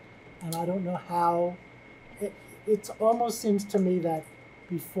too. And I don't know how, it almost seems to me that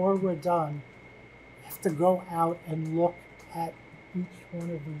before we're done, we have to go out and look at each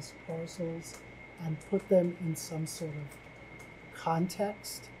one of these parcels and put them in some sort of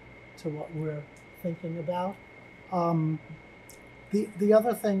context to what we're thinking about. The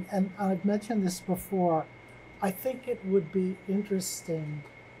other thing, and I've mentioned this before, I think it would be interesting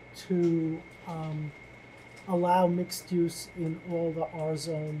to allow mixed use in all the R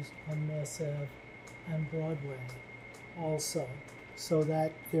zones on Mass Ave and Broadway also, so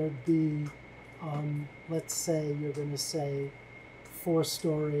that there'd be, let's say you're going to say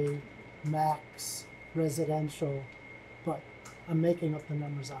 4-story max residential, but I'm making up the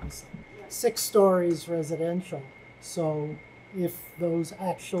numbers obviously. 6 stories residential. So if those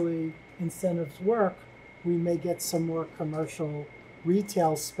actually incentives work, we may get some more commercial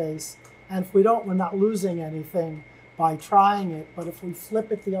retail space. And if we don't, we're not losing anything by trying it. But if we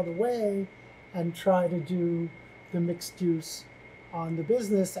flip it the other way and try to do the mixed use on the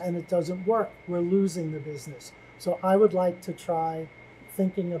business and it doesn't work, we're losing the business. So I would like to try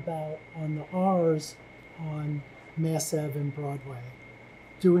thinking about on the R's on Mass Ave and Broadway,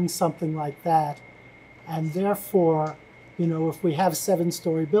 doing something like that. And therefore, if we have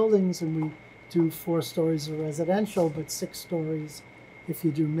 7-story buildings and we do 4 stories of residential, but 6 stories, if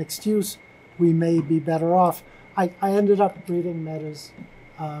you do mixed use, we may be better off. I ended up reading Meta's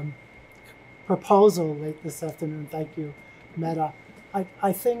proposal late this afternoon. Thank you, Meta.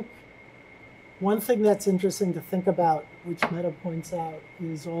 I think one thing that's interesting to think about, which Meta points out,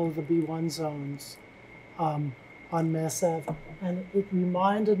 is all of the B1 zones on Mass Ave. And it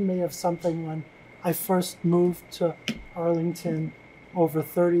reminded me of something when I first moved to Arlington over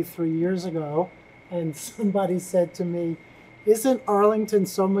 33 years ago, and somebody said to me, "Isn't Arlington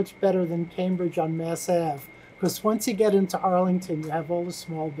so much better than Cambridge on Mass Ave? Because once you get into Arlington, you have all the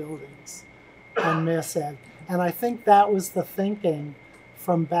small buildings on Mass Ave." And I think that was the thinking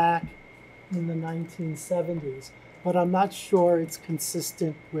from back in the 1970s. But I'm not sure it's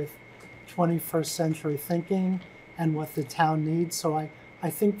consistent with 21st century thinking and what the town needs. So I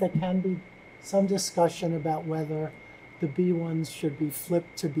think there can be some discussion about whether the B1s should be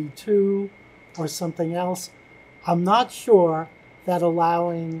flipped to B2 or something else. I'm not sure that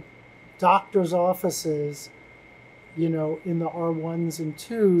allowing doctors' offices, in the R1s and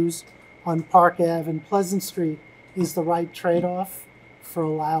 2s on Park Ave and Pleasant Street is the right trade-off for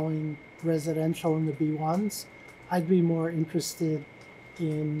allowing residential in the B1s. I'd be more interested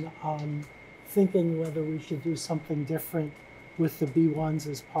in thinking whether we should do something different with the B1s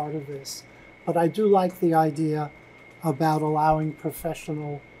as part of this. But I do like the idea about allowing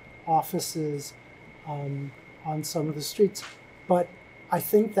professional offices on some of the streets. But I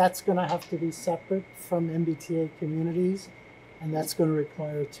think that's going to have to be separate from MBTA communities, and that's going to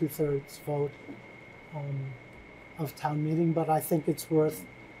require a 2/3 vote of town meeting. But I think it's worth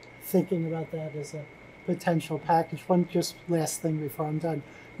thinking about that as a potential package. One just last thing before I'm done.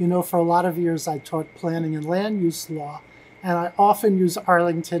 For a lot of years I taught planning and land use law, and I often use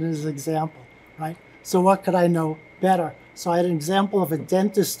Arlington as an example, right? So what could I know better? So I had an example of a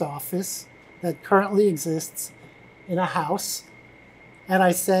dentist office that currently exists in a house. And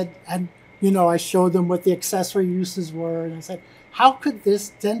I said, I showed them what the accessory uses were. And I said, how could this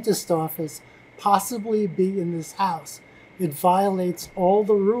dentist office possibly be in this house? It violates all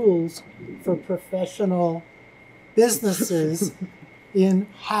the rules for professional businesses in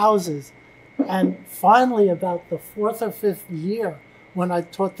houses. And finally, about the 4th or 5th year, when I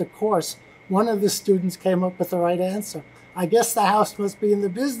taught the course, one of the students came up with the right answer. I guess the house must be in the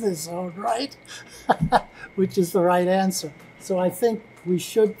business zone, right? Which is the right answer. So I think we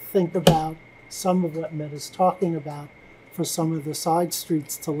should think about some of what Meta's talking about for some of the side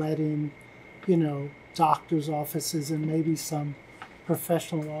streets to let in, doctors' offices and maybe some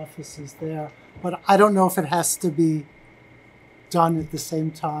professional offices there. But I don't know if it has to be done at the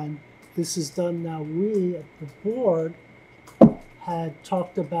same time this is done now. We at the board had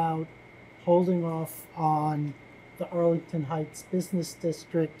talked about holding off on the Arlington Heights Business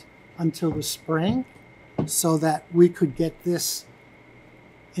District until the spring so that we could get this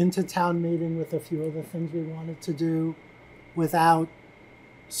into town meeting with a few other things we wanted to do without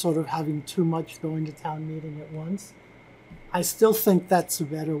sort of having too much going to town meeting at once. I still think that's a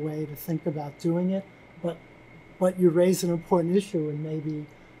better way to think about doing it, but you raise an important issue, and maybe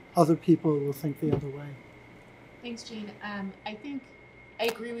other people will think the other way. Thanks, Jean. I think I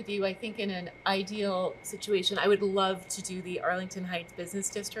agree with you. I think in an ideal situation, I would love to do the Arlington Heights business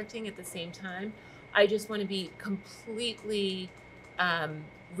districting at the same time. I just want to be completely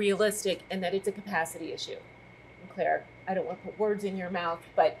realistic in that it's a capacity issue. And Claire, I don't want to put words in your mouth,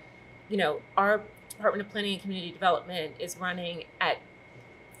 but our Department of Planning and Community Development is running at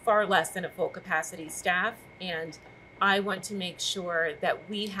far less than a full capacity staff, and I want to make sure that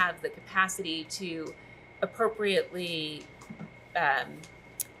we have the capacity to appropriately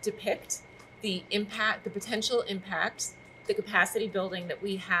depict the impact, the potential impacts, the capacity building that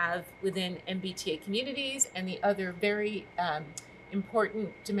we have within MBTA communities, and the other very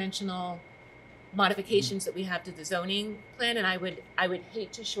important dimensional modifications that we have to the zoning plan. And I would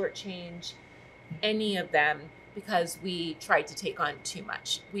hate to shortchange any of them because we tried to take on too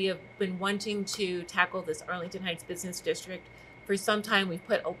much. We have been wanting to tackle this Arlington Heights Business District for some time.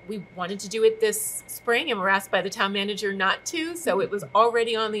 We wanted to do it this spring, and we're asked by the town manager not to, so it was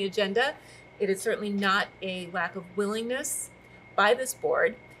already on the agenda. It is certainly not a lack of willingness by this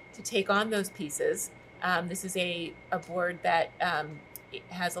board to take on those pieces. This is a board that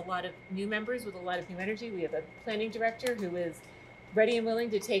has a lot of new members with a lot of new energy. We have a planning director who is ready and willing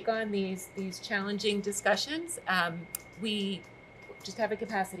to take on these challenging discussions. We just have a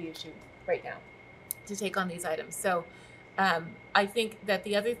capacity issue right now to take on these items. So I think that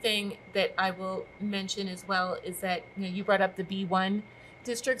the other thing that I will mention as well is that you brought up the B1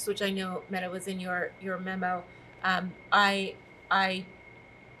 districts, which I know, Meta, was in your memo. I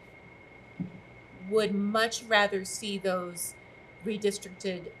would much rather see those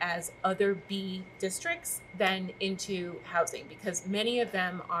redistricted as other B districts than into housing, because many of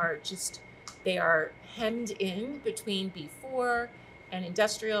them are they are hemmed in between B4 and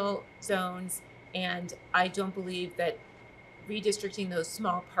industrial zones, and I don't believe that redistricting those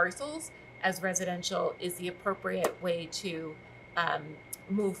small parcels as residential is the appropriate way to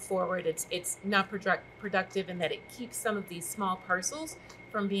move forward. It's not productive in that it keeps some of these small parcels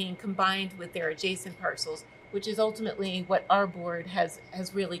from being combined with their adjacent parcels, which is ultimately what our board has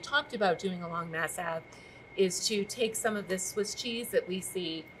really talked about doing along Mass Ave, is to take some of this Swiss cheese that we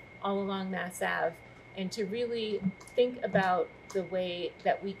see all along Mass Ave and to really think about the way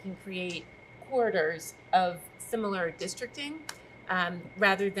that we can create corridors of similar districting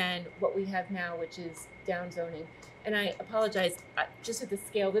rather than what we have now, which is downzoning. And I apologize, just at the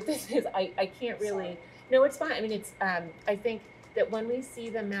scale that this is, I can't really, no, it's fine. I mean, it's, I think that when we see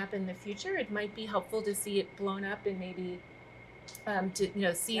the map in the future, it might be helpful to see it blown up and maybe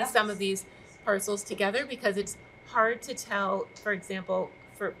to see some of these parcels together, because it's hard to tell, for example,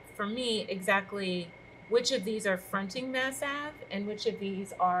 for me, exactly which of these are fronting Mass Ave and which of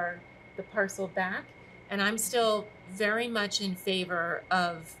these are the parcel back. And I'm still very much in favor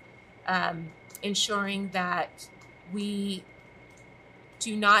of ensuring that we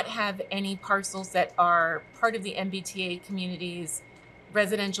do not have any parcels that are part of the MBTA communities,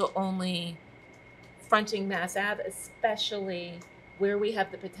 residential only, fronting Mass Ave, especially where we have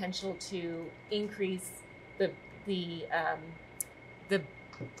the potential to increase the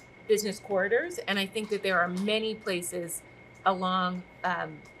business corridors. And I think that there are many places along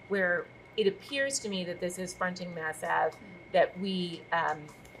where it appears to me that this is fronting Mass Ave, that we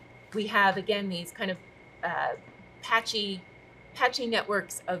have, again, these kind of patchy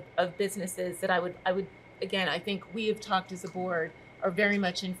networks of businesses that I would again, I think we have talked as a board are very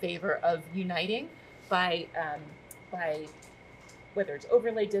much in favor of uniting by whether it's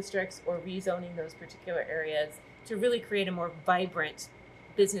overlay districts or rezoning those particular areas to really create a more vibrant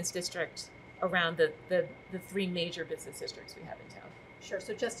business district around the three major business districts we have in town. Sure.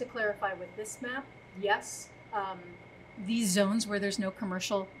 So just to clarify with this map, yes, these zones where there's no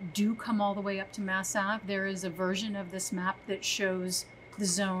commercial do come all the way up to Mass Ave. There is a version of this map that shows the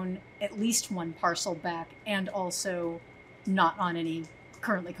zone at least one parcel back and also not on any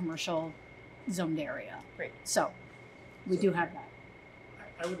currently commercial zoned area. Great. So we do have that.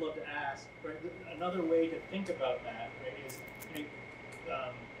 I would love to ask, right, another way to think about that, right, is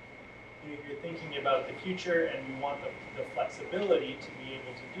if you're thinking about the future and you want the flexibility to be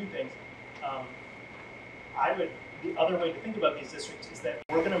able to do things, the other way to think about these districts is that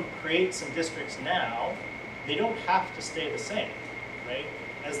we're going to create some districts now. They don't have to stay the same, right?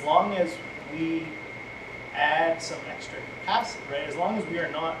 As long as we add some extra capacity, right? As long as we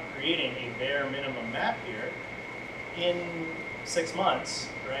are not creating a bare minimum map here, in 6 months,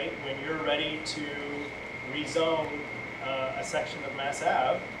 right, when you're ready to rezone a section of Mass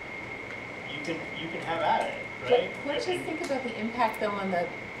Ave, you can have at it, right? Let's just think about the impact though on the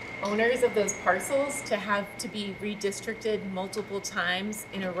owners of those parcels to have to be redistricted multiple times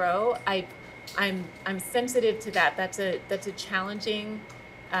in a row. I'm sensitive to that. That's a challenging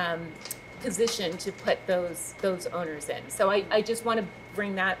position to put those owners in. So I just want to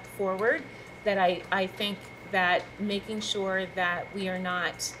bring that forward, that I think that making sure that we are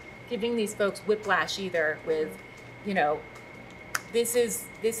not giving these folks whiplash either with, you know, this is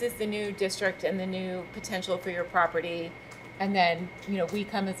the new district and the new potential for your property. And then, you know, we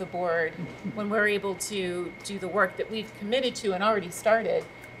come as a board when we're able to do the work that we've committed to and already started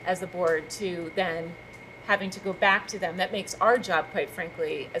as a board, to then having to go back to them. That makes our job, quite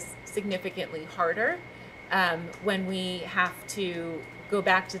frankly, significantly harder when we have to go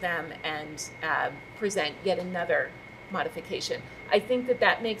back to them and present yet another modification. I think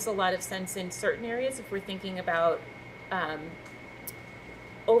that makes a lot of sense in certain areas if we're thinking about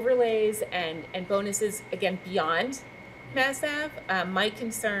overlays and bonuses, again, beyond Mass Ave. My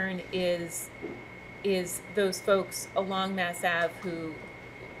concern is those folks along Mass Ave who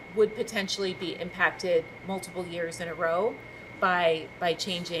would potentially be impacted multiple years in a row by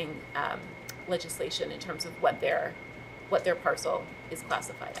changing legislation in terms of what their parcel is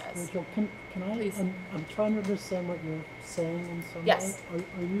classified as. Rachel, can I? Please. I'm trying to understand what you're saying in some Yes. way.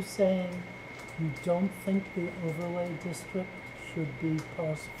 Are you saying you don't think the overlay district should be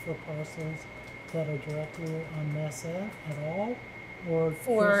for parcels that are directly on Mass Ave at all, or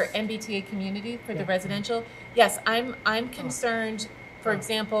For just, MBTA community, for the Yeah. residential, yes, I'm concerned, for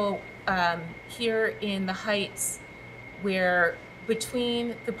example, here in the Heights, where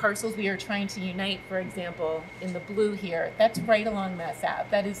between the parcels we are trying to unite, for example, in the blue here, that's right along Mass Ave.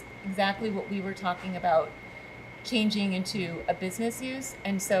 That is exactly what we were talking about, changing into a business use.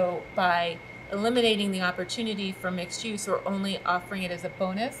 And so by eliminating the opportunity for mixed use or only offering it as a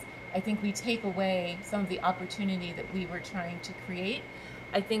bonus, I think we take away some of the opportunity that we were trying to create.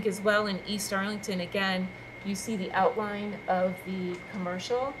 I think as well in East Arlington, again, you see the outline of the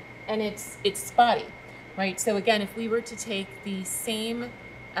commercial and it's spotty, right? So again, if we were to take the same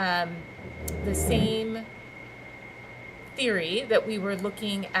theory that we were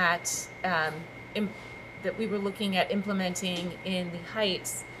looking at implementing in the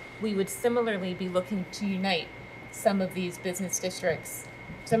Heights, we would similarly be looking to unite some of these business districts,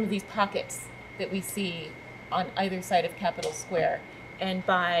 some of these pockets that we see on either side of Capitol Square. And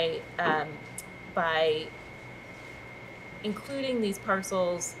by including these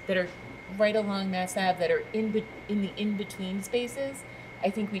parcels that are right along Mass Ave, that are in the in-between spaces,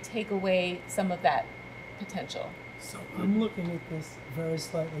 I think we take away some of that potential. So I'm looking at this very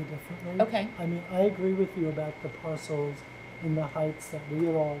slightly differently. Okay. I mean, I agree with you about the parcels in the Heights that we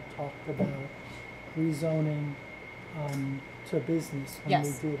had all talked about rezoning to business when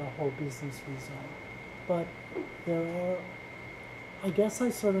Yes. we did a whole business rezone. But there are, I guess I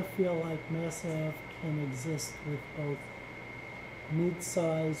sort of feel like Mass Ave can exist with both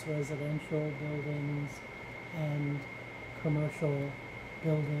mid-size residential buildings and commercial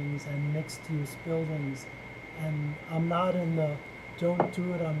buildings and mixed-use buildings. And I'm not in the don't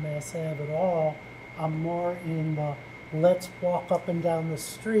do it on Mass Ave at all. I'm more in the let's walk up and down the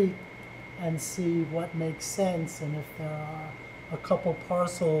street and see what makes sense. And if there are a couple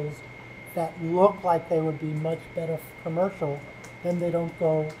parcels that look like they would be much better for commercial, then they don't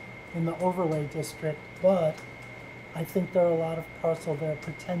go in the overlay district. But I think there are a lot of parcels there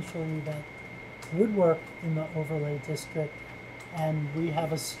potentially that would work in the overlay district. And we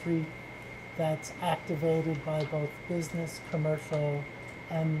have a street that's activated by both business, commercial,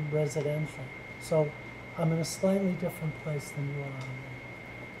 and residential. So I'm in a slightly different place than you are.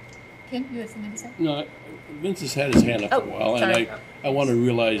 Ken, you have something to say? No, Vince has had his hand up for a while, sorry. and I want to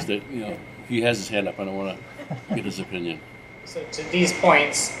realize that, you know, he has his hand up. I don't want to get his opinion. So to these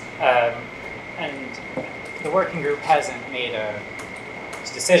points, and the working group hasn't made a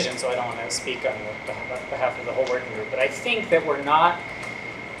decision, so I don't want to speak on behalf of the whole working group, but I think that we're not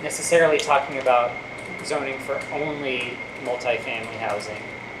necessarily talking about zoning for only multifamily housing.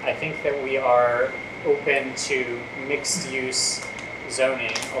 I think that we are open to mixed use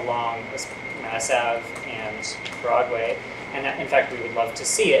zoning along Mass Ave and Broadway, and that, in fact, we would love to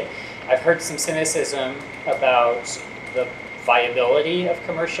see it. I've heard some cynicism about the viability of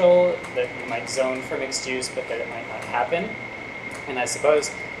commercial, that you might zone for mixed use, but that it might not happen. And I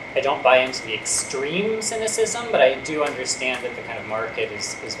suppose I don't buy into the extreme cynicism, but I do understand that the kind of market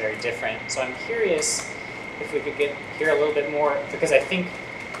is very different. So I'm curious if we could hear a little bit more, because I think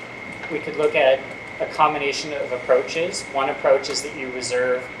we could look at a combination of approaches. One approach is that you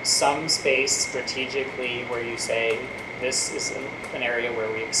reserve some space strategically where you say, this is an area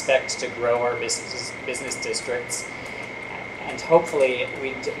where we expect to grow our business districts. And hopefully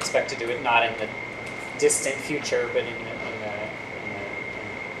we expect to do it not in the distant future, but in the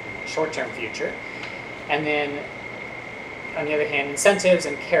short-term future. And then, on the other hand, incentives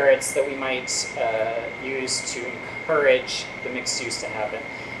and carrots that we might use to encourage the mixed use to happen.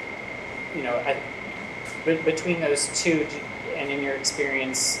 You know, between those two, and in your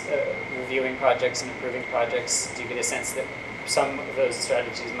experience reviewing projects and improving projects, do you get a sense that some of those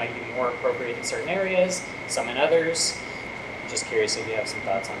strategies might be more appropriate in certain areas, some in others? I'm just curious if you have some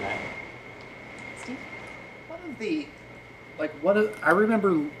thoughts on that. Steve? I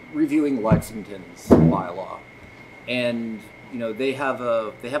remember reviewing Lexington's bylaw, and you know they have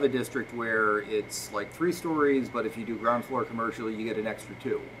a district where it's like 3 stories, but if you do ground floor commercial, you get an extra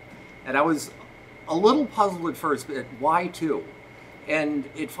 2. And I was a little puzzled at first, but why 2? And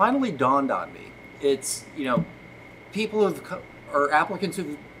it finally dawned on me. It's, you know, or applicants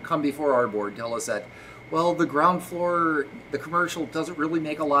who've come before our board tell us that, well, the ground floor, the commercial doesn't really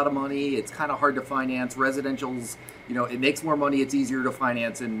make a lot of money. It's kind of hard to finance. Residential's, you know, it makes more money. It's easier to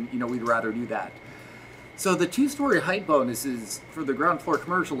finance, and you know, we'd rather do that. So the 2-story height bonuses for the ground floor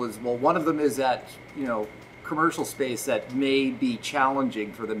commercial is, well, one of them is that, you know, commercial space that may be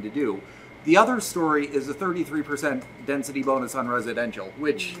challenging for them to do. The other story is a 33% density bonus on residential,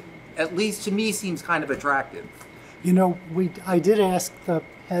 which at least to me seems kind of attractive. You know, I did ask the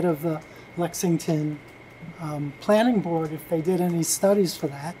head of the Lexington planning board if they did any studies for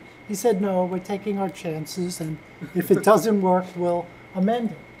that. He said, no, we're taking our chances, and if it doesn't work, we'll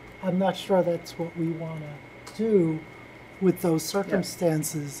amend it. I'm not sure that's what we want to do with those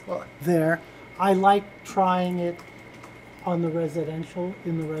circumstances there. I like trying it on the residential,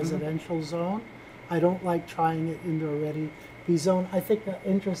 in the residential zone. I don't like trying it in the already B zone. I think an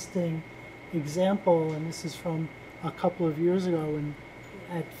interesting example, and this is from a couple of years ago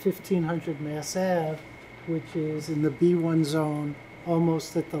at 1500 Mass Ave, which is in the B1 zone,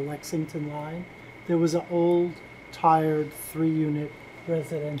 almost at the Lexington line, there was an old, tired 3-unit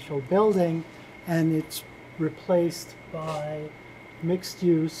residential building, and it's replaced by mixed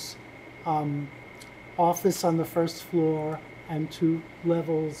use office on the first floor and 2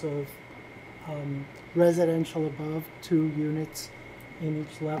 levels of residential above, 2 units in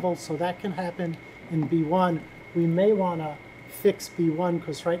each level. So that can happen in B1. We may want to fix B1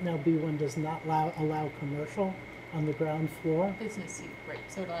 because right now B1 does not allow commercial on the ground floor. Business use, right?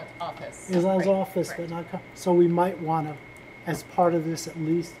 So it allows office. It allows office, right. but not. So we might want to, as part of this, at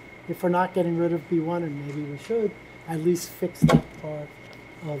least, if we're not getting rid of B1, and maybe we should, at least fix that part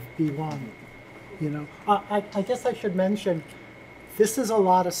of B1. You know, I guess I should mention, this is a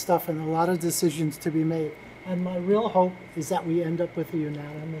lot of stuff and a lot of decisions to be made. And my real hope is that we end up with a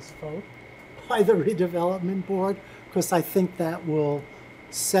unanimous vote by the redevelopment board, because I think that will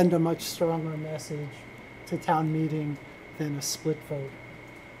send a much stronger message to town meeting than a split vote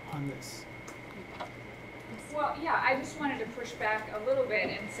on this. Well, yeah, I just wanted to push back a little bit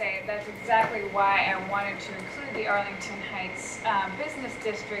and say that's exactly why I wanted to include the Arlington Heights business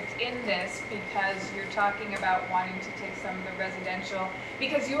district in this, because you're talking about wanting to take some of the residential,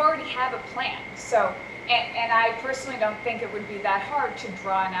 because you already have a plan. So, and I personally don't think it would be that hard to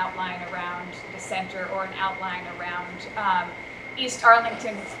draw an outline around the center or an outline around East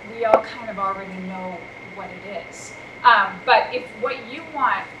Arlington. We all kind of already know what it is. But if what you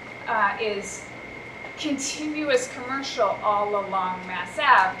want is continuous commercial all along Mass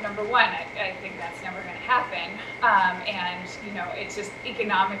Ave, number one, I think that's never going to happen, and you know, it's just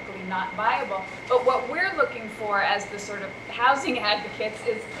economically not viable. But what we're looking for as the sort of housing advocates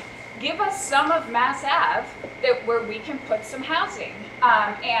is give us some of Mass Ave where we can put some housing,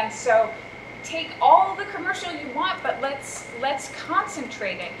 and so take all the commercial you want, but let's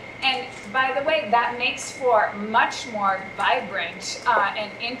concentrate it. And by the way, that makes for much more vibrant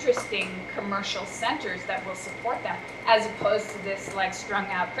and interesting commercial centers that will support them, as opposed to this like strung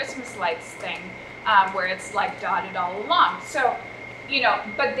out Christmas lights thing where it's like dotted all along. So, you know,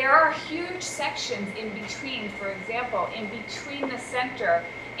 but there are huge sections in between, for example, in between the center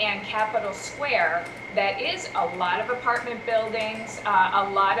and Capitol Square, that is a lot of apartment buildings, a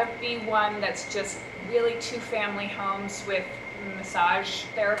lot of B1 that's just really 2-family homes with massage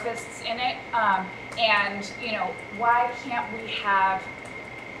therapists in it. And, you know, why can't we have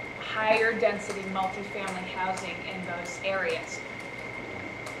higher density multifamily housing in those areas?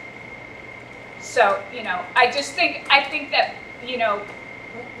 So, you know, I think that, you know,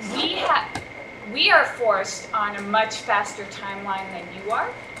 we are forced on a much faster timeline than you are.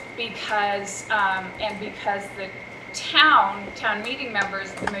 because the town meeting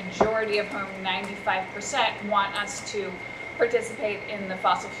members, the majority of whom, 95%, want us to participate in the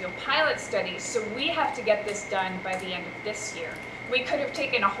fossil fuel pilot study. So we have to get this done by the end of this year. We could have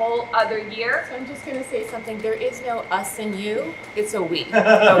taken a whole other year. So I'm just going to say something. There is no us and you. It's a we.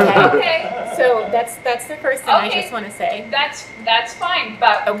 Okay. Okay. So that's the first thing I just want to say. That's fine,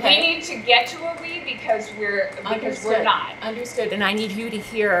 but Okay. we need to get to a we because we're not. Understood. And I need you to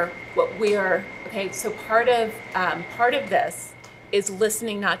hear what we are. Okay. So part of this is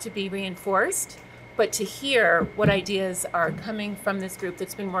listening, not to be reinforced, but to hear what ideas are coming from this group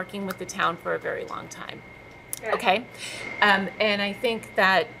that's been working with the town for a very long time. Okay. And I think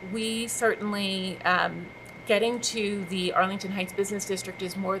that we certainly, getting to the Arlington Heights Business District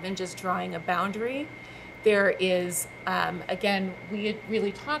is more than just drawing a boundary. There is, again, we had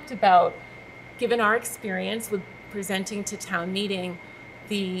really talked about, given our experience with presenting to town meeting,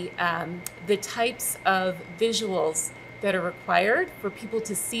 the types of visuals that are required for people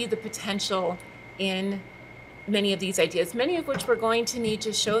to see the potential in many of these ideas, many of which we're going to need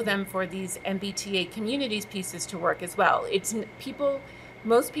to show them for these MBTA communities pieces to work as well. It's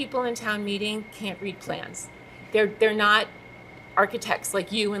most people in town meeting can't read plans. They're not architects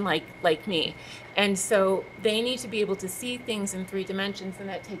like you and like me. And so they need to be able to see things in 3 dimensions, and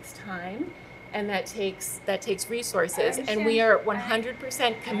that takes time and that takes resources. And we are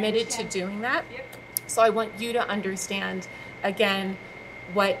 100% committed to doing that. Yep. So I want you to understand, again,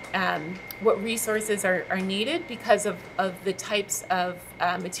 what resources are needed because of the types of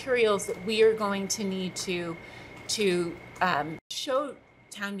materials that we are going to need to show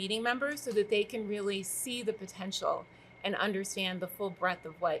town meeting members so that they can really see the potential and understand the full breadth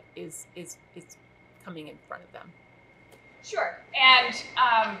of what is coming in front of them. Sure, and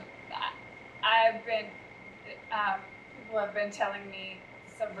people have been telling me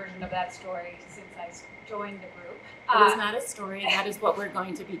some version of that story since I joined the group. It is not a story. That is what we're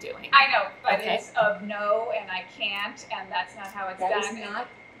going to be doing. I know, but Okay. it's of no and I can't, and that's not how it's That done. is not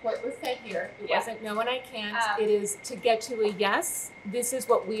what was said here. It Yeah. wasn't no and I can't. It is to get to a yes. This is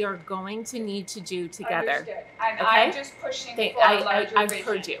what we are going to need to do together. Understood. And Okay. I'm just pushing for a larger I've vision.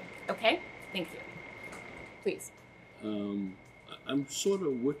 heard you. Okay? Thank you. Please. I'm sort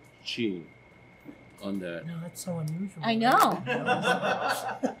of with Gene on that. No, that's so unusual. I know.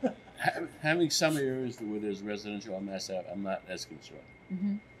 Having some areas where there's residential on Mass Ave, I'm not as concerned.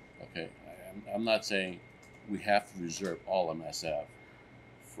 Mm-hmm. Okay, I'm not saying we have to reserve all of Mass Ave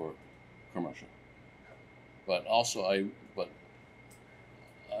for commercial, but also I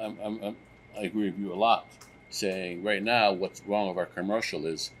agree with you a lot. Saying right now, what's wrong with our commercial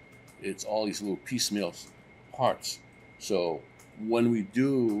is it's all these little piecemeal parts. So when we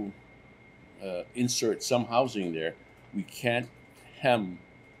do insert some housing there, we can't hem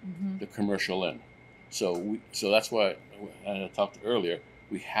the commercial in. So that's why I talked earlier.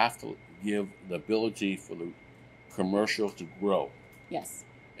 We have to give the ability for the commercial to grow. Yes.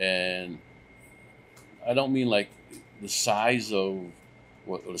 And I don't mean like the size of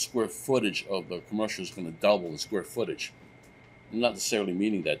what the square footage of the commercial is going to double the square footage. I'm not necessarily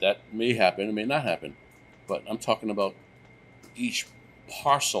meaning that. That may happen, it may not happen. But I'm talking about each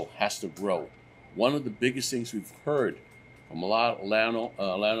parcel has to grow. One of the biggest things we've heard from a lot of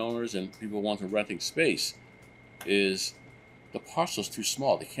landowners and people wanting renting space is the parcel's too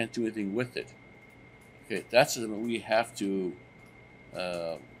small. They can't do anything with it. Okay, that's something we have to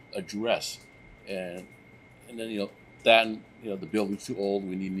address, and then the building's too old.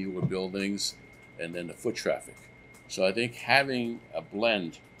 We need newer buildings, and then the foot traffic. So I think having a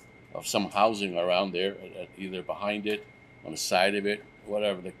blend of some housing around there, either behind it, on the side of it,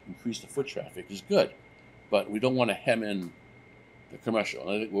 whatever, to increase the foot traffic is good, but we don't want to hem in the commercial.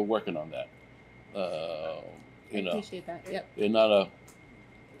 And I think we're working on that. I appreciate that. Yep.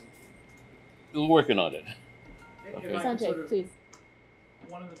 We're working on it. If Okay. I can Sanjay, sort of- please.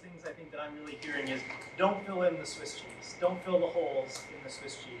 One of the things I think that I'm really hearing is don't fill in the Swiss cheese. Don't fill the holes in the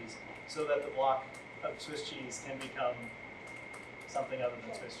Swiss cheese so that the block of Swiss cheese can become something other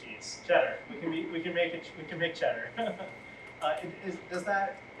than Swiss cheese. Cheddar. We can make cheddar. Does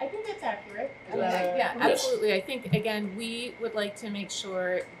that? I think that's accurate. Yeah. Yeah, Yes. absolutely. I think, again, we would like to make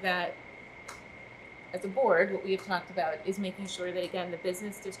sure that as a board, what we have talked about is making sure that, again, the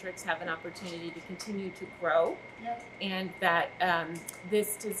business districts have an opportunity to continue to grow, and that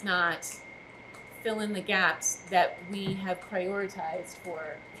this does not fill in the gaps that we have prioritized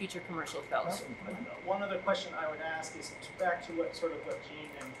for future commercial fills. One other question I would ask is back to what Jean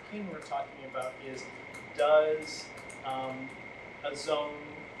and King were talking about is, does a zone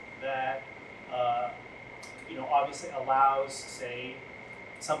that obviously allows, say,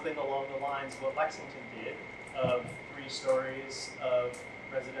 something along the lines of what Lexington did, of 3 stories of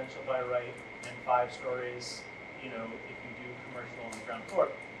residential by right and 5 stories, if you do commercial on the ground floor.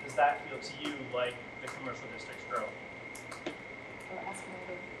 Does that feel to you like the commercial district's growth? Or ask my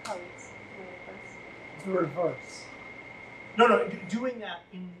other colleagues The reverse. No, doing that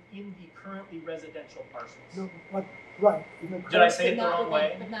in the currently residential parcels. No, right. Did I say it the wrong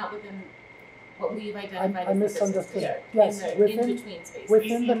way? But not within what we've identified I as the business misunderstood. district. Yes, in within- between spaces.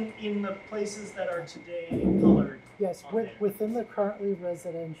 In the places that are today colored. Yes, on there. within the currently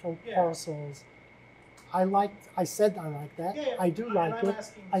residential Yeah. parcels, I said I like that. Yeah, I do and like I'm it.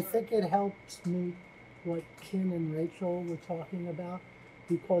 asking, I sort think it helps meet what Kim and Rachel were talking about,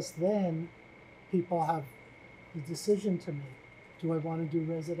 because then people have the decision to make. Do I want to do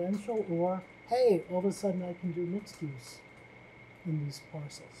residential, or, hey, all of a sudden I can do mixed use in these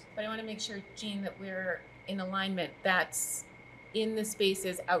parcels? But I want to make sure, Jean, that we're in alignment. That's in the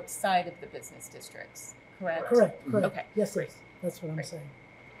spaces outside of the business districts, correct? Correct. Okay, Yes, great. yes, that's what I'm Great. saying.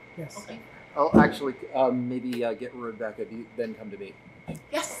 Yes. Okay. I'll actually maybe get Rebecca, then come to me.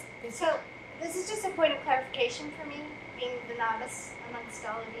 Yes. So this is just a point of clarification for me, being the novice amongst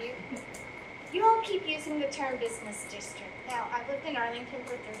all of you. You all keep using the term business district. Now, I've lived in Arlington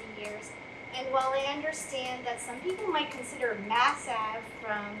for 30 years, and while I understand that some people might consider Mass Ave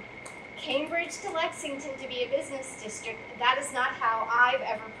from Cambridge to Lexington to be a business district, that is not how I've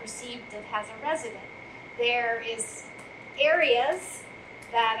ever perceived it as a resident. There is areas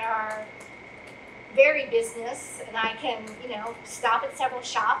that are very business, and I can, stop at several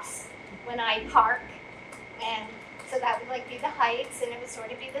shops when I park, and so that would be the Heights, and it would sort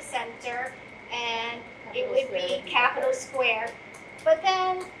of be the center, and it would be Capitol Square. But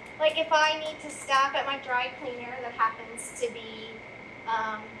then, if I need to stop at my dry cleaner that happens to be,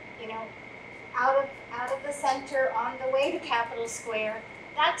 out of the center on the way to Capitol Square,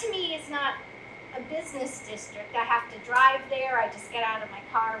 that to me is not a business district. I have to drive there. I just get out of my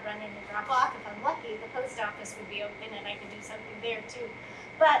car, run in and drop off. If I'm lucky, the post office would be open and I could do something there too.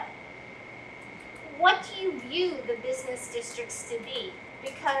 But what do you view the business districts to be?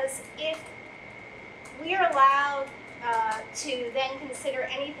 Because if we're allowed to then consider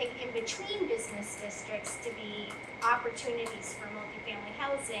anything in between business districts to be opportunities for multifamily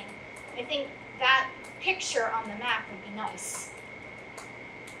housing, I think that picture on the map would be nice.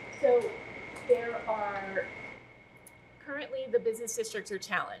 So there are, currently the business districts are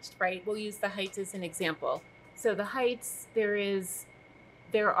challenged, right? We'll use the Heights as an example. So the Heights,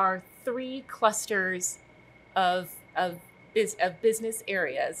 there are 3 clusters of business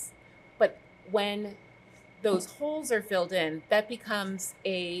areas, but when those holes are filled in, that becomes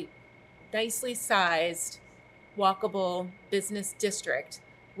a nicely sized, walkable business district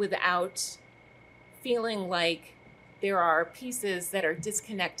without feeling like there are pieces that are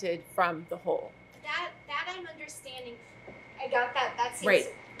disconnected from the whole. That I'm understanding. I got that. That seems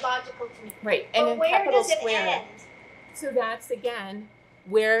Right. logical to me. Right. But And in where Capitol does it Square, end? so that's again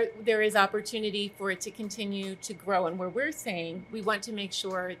where there is opportunity for it to continue to grow, and where we're saying we want to make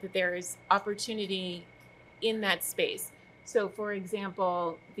sure that there is opportunity in that space. So for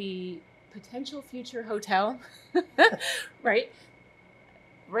example, the potential future hotel, right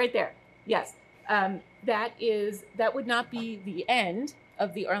there. Yes. That would not be the end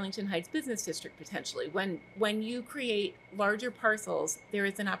of the Arlington Heights Business District potentially. When you create larger parcels, there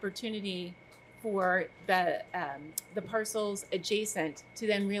is an opportunity for the parcels adjacent to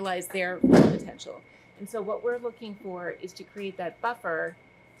then realize their full potential. And so what we're looking for is to create that buffer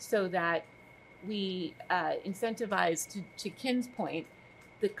so that we incentivize, to Kim's point,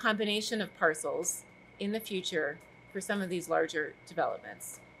 the combination of parcels in the future for some of these larger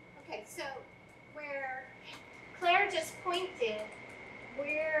developments. Okay, so where Claire just pointed,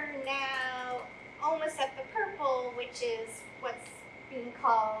 we're now almost at the purple, which is what's being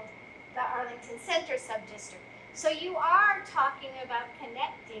called the Arlington Center subdistrict. So you are talking about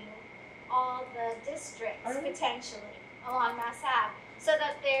connecting all the districts potentially along Mass Ave, so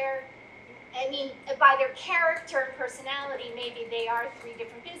that by their character and personality, maybe they are 3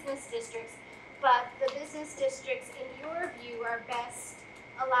 different business districts, but the business districts, in your view, are best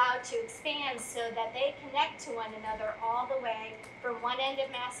allowed to expand so that they connect to one another all the way from one end of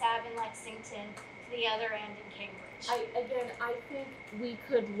Mass Ave in Lexington to the other end in Cambridge. I think we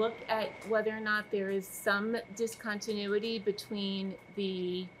could look at whether or not there is some discontinuity between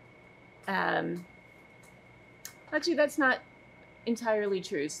the, actually that's not entirely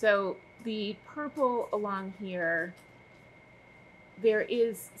true. So the purple along here, there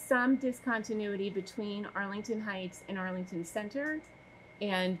is some discontinuity between Arlington Heights and Arlington Center,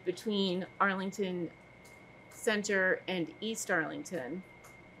 and between Arlington Center and East Arlington.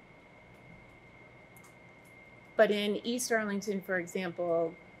 But in East Arlington, for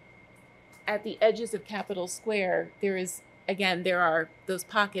example, at the edges of Capitol Square, there are those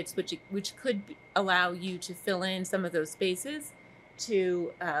pockets which could allow you to fill in some of those spaces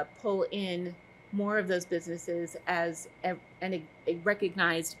to pull in more of those businesses as a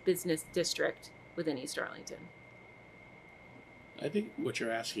recognized business district within East Arlington. I think what you're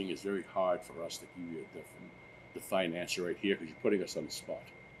asking is very hard for us to give you a defined answer right here because you're putting us on the spot.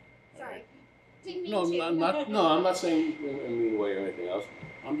 Sorry. No, I'm not. No, I'm not saying in a mean way or anything else.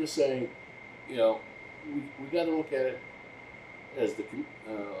 I'm just saying, we got to look at it as as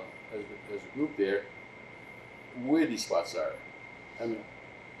a group there, where these spots are. I mean,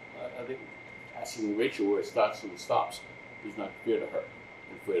 I think asking Rachel where it starts and stops is not fair to her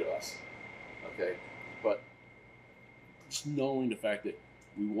and fair to us. Okay, but just knowing the fact that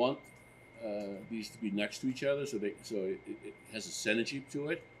we want these to be next to each other, so it has a synergy to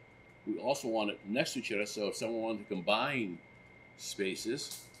it. We also want it next to each other, so if someone wanted to combine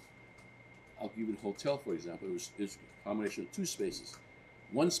spaces, I'll give you the hotel, for example. It's a combination of two spaces.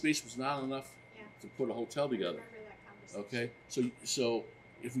 One space was not enough to put a hotel together. Okay, so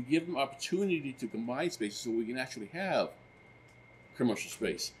if we give them opportunity to combine spaces, so we can actually have commercial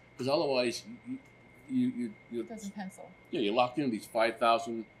space, because otherwise you Doesn't pencil. Yeah, you're locked in these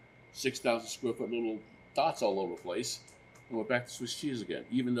 5,000, 6,000 square foot little dots all over the place, and we're back to Swiss cheese again,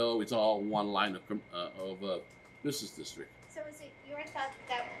 even though it's all one line of business district. So is it your thought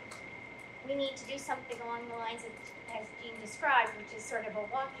that we need to do something along the lines of, as Jean described, which is sort of a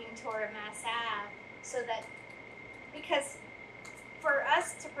walking tour of Mass Ave, so that, because for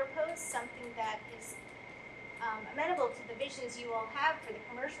us to propose something that is amenable to the visions you all have for the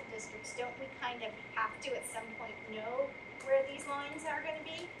commercial districts, don't we kind of have to at some point know where these lines are going to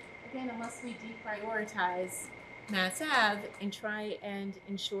be? Again, unless we deprioritize Mass Ave and try and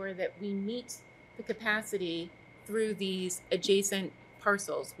ensure that we meet the capacity through these adjacent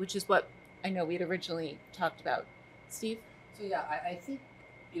parcels, which is what I know we had originally talked about. Steve? So yeah, I think,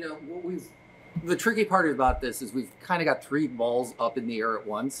 the tricky part about this is we've kind of got three balls up in the air at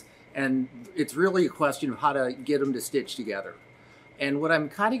once, and it's really a question of how to get them to stitch together. And what I'm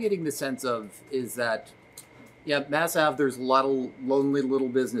kind of getting the sense of is that, Mass Ave, there's a lot of lonely little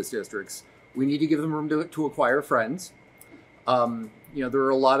business districts. We need to give them room to acquire friends. There are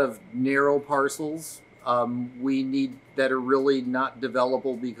a lot of narrow parcels we need that are really not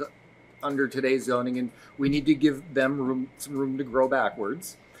developable under today's zoning, and we need to give them some room to grow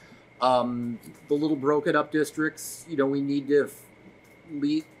backwards. The little broken up districts, we need to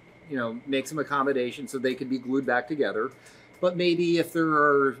make some accommodations so they can be glued back together. But maybe if there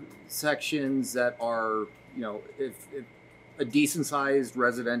are sections that are, if a decent sized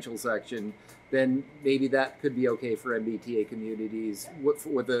residential section, then maybe that could be okay for MBTA communities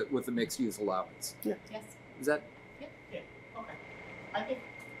with the mixed use allowance. Yes. Is that? Yeah. Okay. I think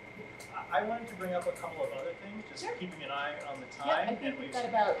I wanted to bring up a couple of other things, just keeping an eye on the time. I think we've got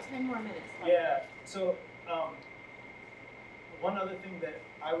about 10 more minutes. Yeah. So one other thing that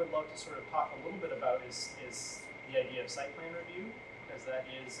I would love to sort of talk a little bit about is the idea of site plan review, because that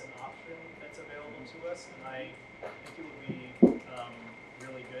is an option that's available to us, and I think it would be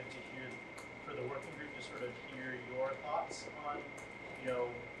really good to hear, for the working group, to sort of hear your thoughts on,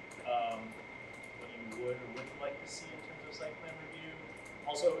 what you would or wouldn't like to see in terms of site plan review.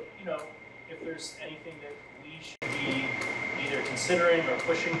 Also, if there's anything that we should be either considering or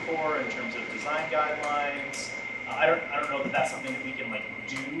pushing for in terms of design guidelines. I don't know that that's something that we can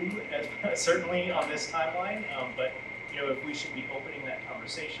do certainly on this timeline, but if we should be opening that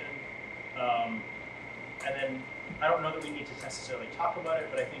conversation, and then I don't know that we need to necessarily talk about it,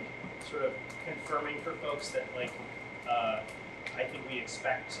 but I think sort of confirming for folks that I think we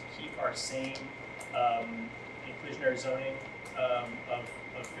expect to keep our same inclusionary zoning of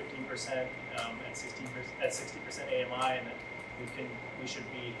 15% at 60% AMI, and that we should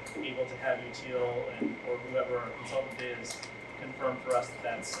be able to have UTIL or whoever our consultant is confirm for us that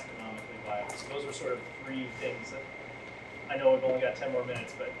that's economically viable. So those are sort of three things that I know we've only got 10 more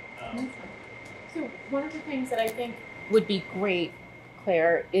minutes, but. So one of the things that I think would be great,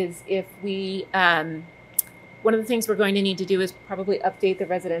 Claire, is if we, one of the things we're going to need to do is probably update the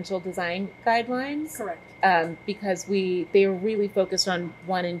residential design guidelines. Correct. Because they are really focused on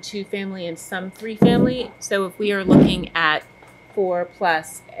 1 and 2 family and some 3 family. So if we are looking at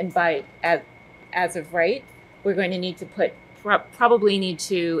 4+ and as of right, we're going to need to probably need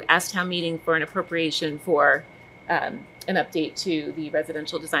to ask town meeting for an appropriation for an update to the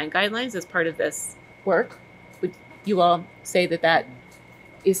residential design guidelines as part of this work. Would you all say that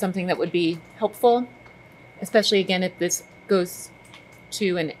is something that would be helpful, especially again if this goes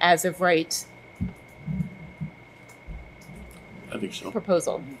to an as of right I think so.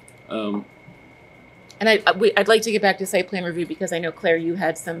 proposal. Um, And I'd like to get back to site plan review because I know, Claire, you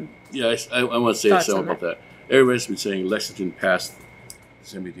had some. yeah, I want to say Thoughts something on about that. Everybody's been saying Lexington passed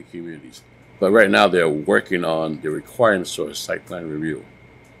ACMi communities, but right now they're working on the requirements for a site plan review.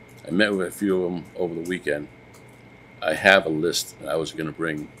 I met with a few of them over the weekend. I have a list that I was going to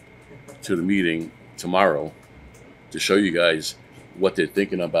bring to the meeting tomorrow to show you guys what they're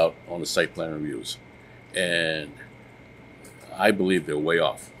thinking about on the site plan reviews. And I believe they're way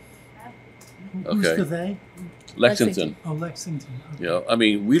off. Who's Okay. the they? Lexington. Oh, Lexington. Okay. You know, I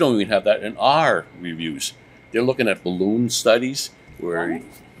mean, we don't even have that in our reviews. They're looking at balloon studies where. Oh.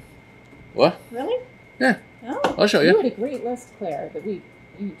 What? Really? Yeah. Oh. I'll show You you. had a great list, Claire, that you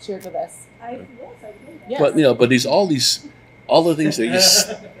shared with us. Yes, I did. Yes. But you know, but all the things they're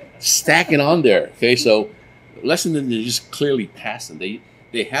just stacking on there. Okay, so Lexington is just clearly passing.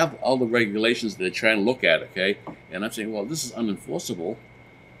 They have all the regulations that they're trying to look at. Okay, and I'm saying, well, this is unenforceable,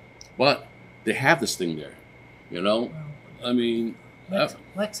 but they have this thing there. You know, Well, I mean,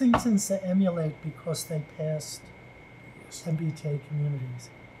 Lexington's to emulate because they passed MBTA communities.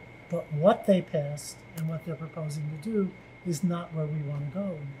 But what they passed and what they're proposing to do is not where we want to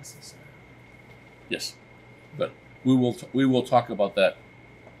go necessarily. yes, but we will talk about that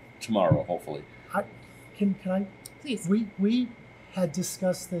tomorrow, hopefully. Can I? Please. We had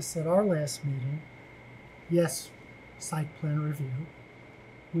discussed this at our last meeting. Yes, site plan review.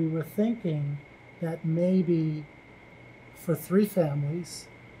 We were thinking that maybe for 3 families,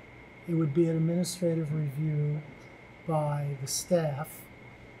 it would be an administrative review by the staff,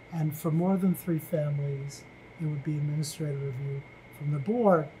 and for more than 3 families, it would be administrative review from the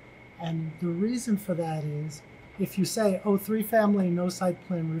board. And the reason for that is, if you say, oh, 3 family, no site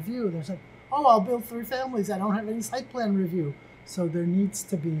plan review, there's like, oh, I'll build 3 families, I don't have any site plan review. So there needs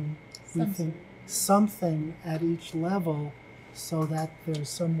to be, we think, something at each level so that there's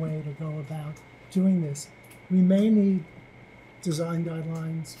some way to go about doing this. We may need design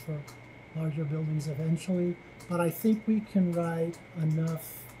guidelines for larger buildings eventually, but I think we can write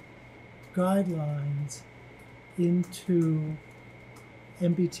enough guidelines into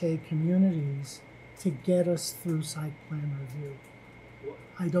MBTA communities to get us through site plan review.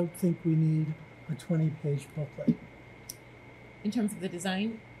 I don't think we need a 20-page booklet In terms of the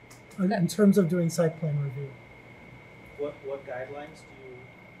design, in terms of doing site plan review. What guidelines do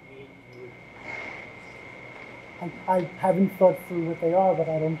you need? You would I haven't thought through what they are, but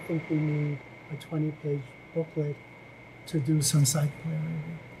I don't think we need a 20-page booklet to do some site plan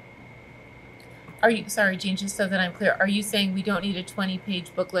review. are you, sorry, Jean, just so that I'm clear, are you saying we don't need a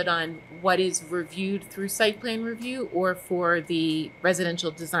 20-page booklet on what is reviewed through site plan review or for the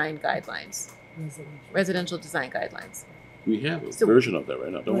residential design guidelines? Residential design guidelines. We have a So- version of that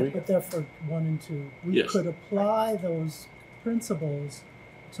right now, don't Right, we? but they're for 1 and 2. We Yes. could apply those principles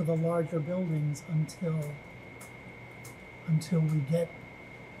to the larger buildings until we get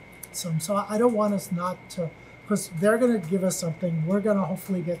some. So I don't want us not to, because they're going to give us something. We're going to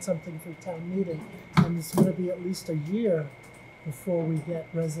hopefully get something through town meeting, and it's going to be at least a year before we get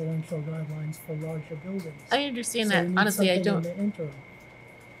residential guidelines for larger buildings. I understand So we that. need Honestly, I something don't. in the interim.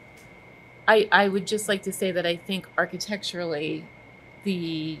 I would just like to say that I think architecturally,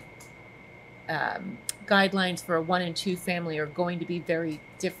 the guidelines for a 1 and 2 family are going to be very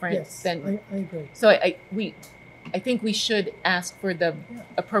different Yes, than. I agree. So I think we should ask for the Yeah.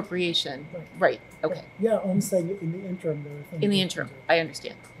 appropriation. Right. Right. Okay. Yeah, I'm saying in the interim, there are things In the we interim, can do. I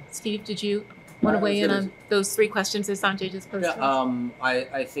understand. Steve, did you want to I was weigh in gonna- on those 3 questions that Sanjay just posed? Yeah, to us?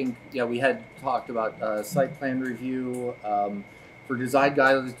 I think, we had talked about site plan review, for design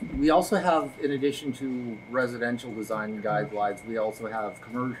guidelines. We also have, in addition to residential design guidelines, we also have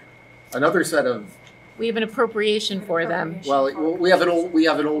another set of, We have an appropriation for them. well, we have an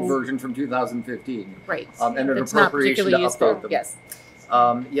old version from 2015. Right. And an It's not appropriation to particularly useful. update them. Yes.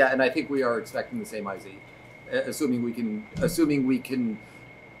 And I think we are expecting the same IZ, assuming we can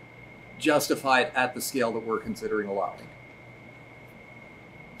justify it at the scale that we're considering allowing.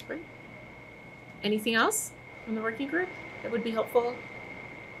 Great. Anything else from the working group that would be helpful?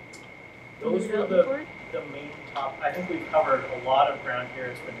 from those were Redevelopment the Board? main top. I think we've covered a lot of ground here.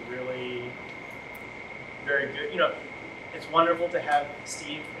 It's been really very good. You know, it's wonderful to have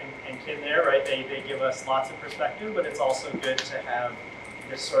Steve and Kim there, right? They give us lots of perspective, but it's also good to have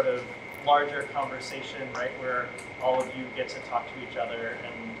this sort of larger conversation, right, where all of you get to talk to each other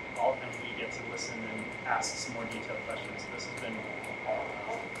and we get to listen and ask some more detailed questions. This has been,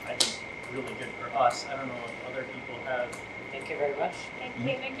 I think, really good for us. I don't know if other people have. Thank you very much. Thank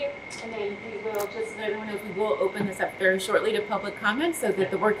you. Thank you. And then we will, just so everyone knows, we will open this up very shortly to public comment so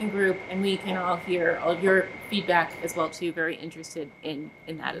that the working group and we can all hear all of your feedback as well too. Very interested in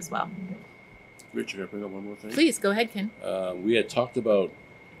that as well. Richard, can I bring up one more thing? Please, go ahead, Ken. We had talked about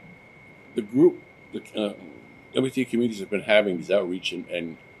the group, everything communities have been having these outreach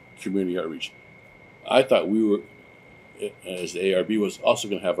and community outreach. I thought we were, as the ARB, was also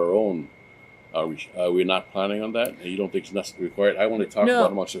going to have our own outreach. We're not planning on that. You don't think it's necessarily required? I want to talk about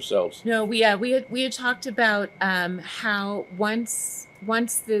it amongst ourselves. No, we had talked about how once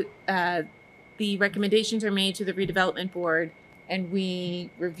the recommendations are made to the redevelopment board and we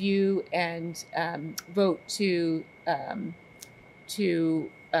review and vote to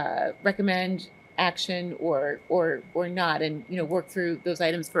recommend action or not, and work through those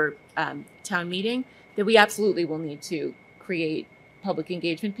items for town meeting, that we absolutely will need to create public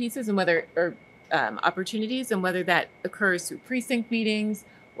engagement pieces and opportunities, and whether that occurs through precinct meetings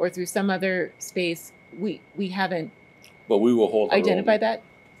or through some other space, we haven't. But we will hold identified that.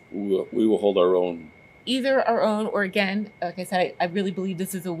 We will hold our own. Either our own, or again, like I said, I really believe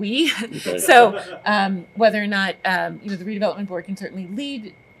this is a we. Okay. So whether or not the redevelopment board can certainly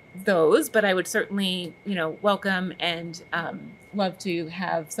lead those, but I would certainly welcome and love to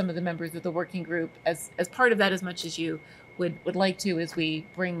have some of the members of the working group as part of that, as much as you would like to, as we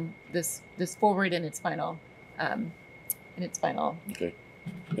bring this forward in its final Okay.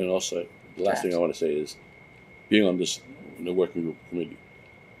 And also, the last thing I want to say is, being on the working group committee,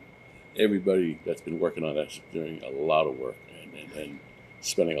 everybody that's been working on that's doing a lot of work and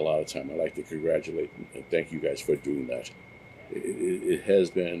spending a lot of time. I'd like to congratulate and thank you guys for doing that. It has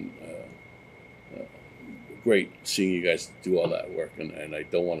been great seeing you guys do all that work, and I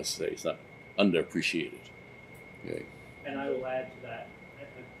don't want to say it's not underappreciated. Okay. And I will add to that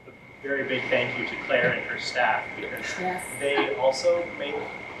a very big thank you to Claire and her staff, because they also make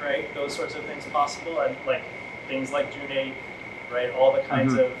those sorts of things possible, and things like June 8th, all the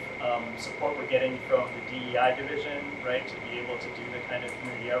kinds of support we're getting from the DEI division, to be able to do the kind of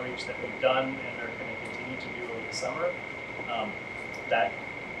community outreach that we've done and are going to continue to do over the summer.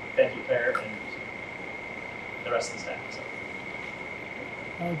 Thank you, Claire, and the rest of the staff. So.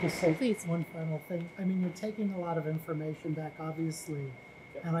 I would just say, please, one final thing. I mean, you're taking a lot of information back, obviously,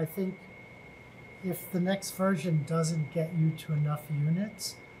 and I think if the next version doesn't get you to enough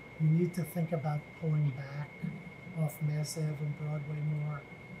units, you need to think about pulling back off Mass Ave and Broadway more.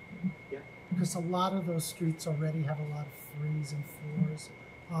 Yeah. Because a lot of those streets already have a lot of 3s and 4s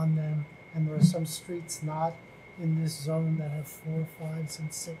on them, and there are some streets not in this zone that have 4, 5s, and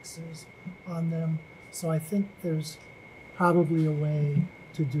 6s on them. So I think there's probably a way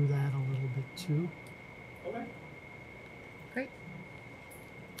to do that a little bit too. Okay. Great.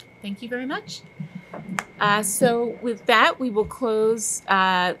 Thank you very much. So with that, we will close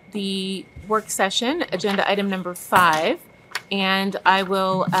the work session, agenda item number 5, and I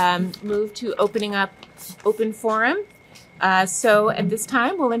will move to opening up open forum. So at this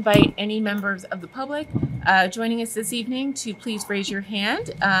time, we'll invite any members of the public joining us this evening to please raise your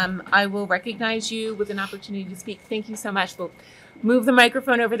hand. I will recognize you with an opportunity to speak. Thank you so much. We'll move the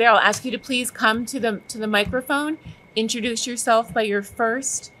microphone over there. I'll ask you to please come to the microphone, introduce yourself by your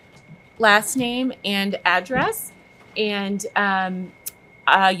first, last name, and address, and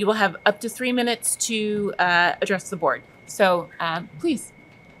you will have up to 3 minutes to address the board. So please.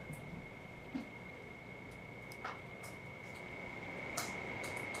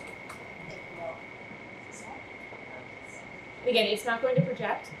 Again, it's not going to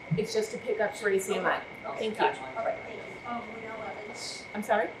project. It's just to pick up for ACMi. Thank you. All right, thank you. Winell Evans. I'm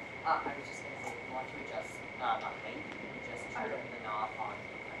sorry? I was just going to say, if you want to adjust, not height, you can just turn the knob on.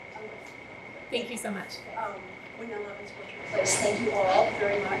 Thank you so much. Winell Evans, Butcher Place. Thank you all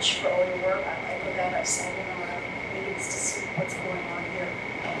very much for all your work. I echo that. I sat in on meetings to see what's going on here.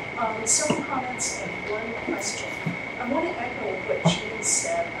 Several comments and one question. I want to echo what Jean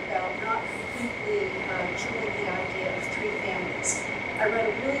said about not completely killing the idea of 3 families. I read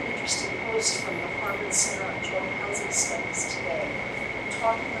a really interesting post from the Harvard Center on Joint Housing Studies today,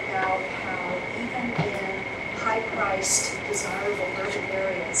 talking about how even in high-priced, desirable urban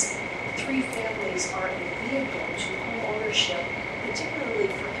areas, 3 families are a vehicle to home ownership, particularly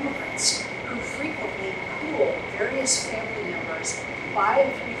for immigrants who frequently pool various family members, buy a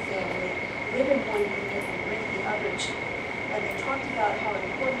 3-family, live in one unit, and rent the other 2. And they talked about how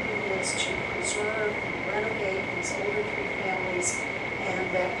important it is to preserve and renovate these older 3 families,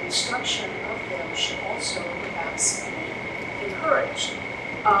 and that construction of them should also perhaps be encouraged.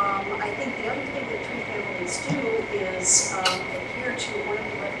 I think the other thing that 3 families do is adhere to one of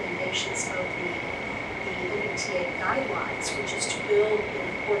the recommendations which is to build in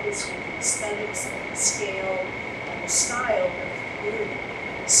accordance with the aesthetics and the scale and the style of the community.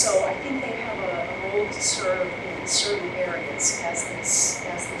 So I think they have a role to serve in certain areas as this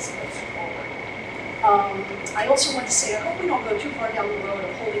goes forward. I also want to say, I hope we don't go too far down the road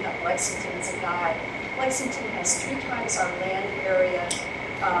of holding up Lexington as a guide. Lexington has 3 times our land area,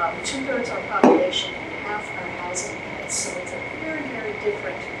 2/3 our population, and half our housing units. So it's a very, very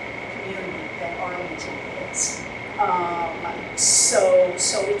different community than Arlington is. So it's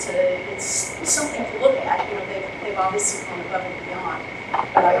something to look at. You know, they've obviously gone above and beyond,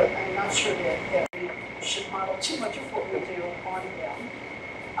 but I'm not sure that we should model too much of what we do on them.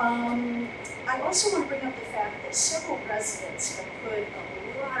 I also want to bring up the fact that several residents have put a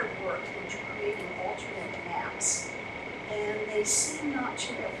lot of work into creating alternate maps, and they seem not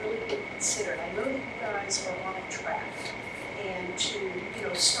to have really been considered. I know that you guys are on a track, and to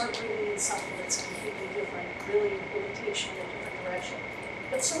start bringing in something that's completely different really takes you in a different direction.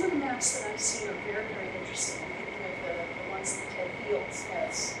 But some of the maps that I've seen are very, very interesting. I'm thinking of the ones that Ted Fields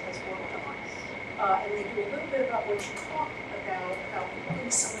has worked on. And they do a little bit about what you talked about pulling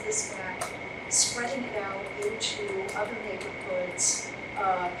some of this back, spreading it out into other neighborhoods,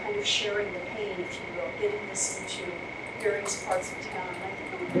 kind of sharing the pain, if you will, getting this into various parts of town. And I think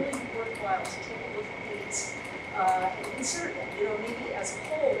it would really be worthwhile to take a look at these and consider them. You know, maybe as a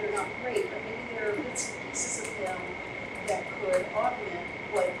whole they're not great, but maybe there are bits and pieces of them that could augment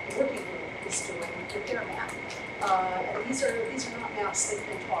what the working group is doing with their map. And these are not maps that have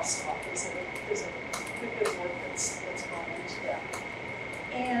been tossed off. There's a good bit of work that's gone into them.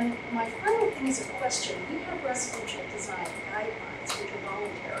 And my final thing is a question. We have residential design guidelines, which are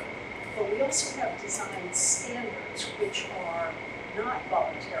voluntary, but we also have design standards, which are not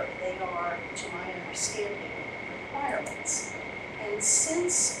voluntary. They are, to my understanding, requirements. And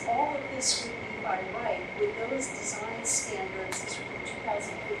since all of this would be by right, would those design standards, this was from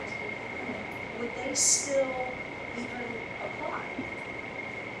 2015, would they still even apply?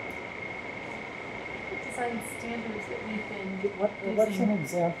 Design standards that we've been What's an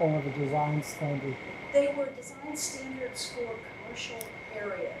example of a design standard? They were design standards for commercial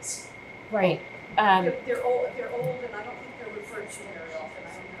areas. right. They're old, and I don't think they're referred to very often.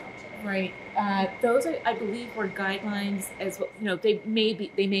 I don't know. Right. Those are, I believe, were guidelines as well. You know, they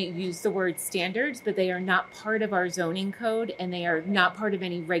may use the word standards, but they are not part of our zoning code, and they are not part of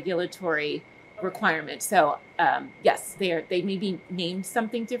any regulatory requirement. So yes, they may be named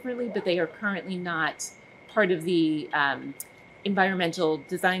something differently, but they are currently not part of the environmental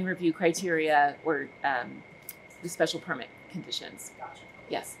design review criteria or the special permit conditions. Gotcha.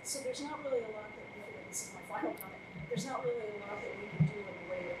 Yes. So there's not really a lot that we can, this is my final comment, there's not really a lot that we can do in the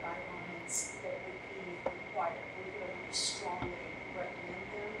way of guidelines that would be required. We would only strongly recommend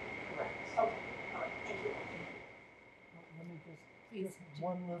them. Correct. Okay, all right, thank you. Let me just give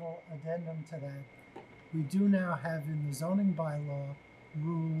one little addendum to that. We do now have in the zoning bylaw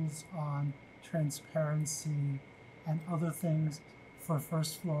rules on transparency and other things for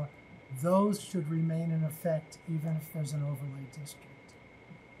first floor. Those should remain in effect even if there's an overlay district.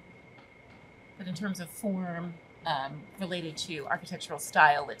 But in terms of form related to architectural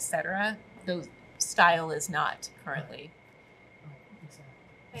style, etc., those style is not currently. Right, exactly.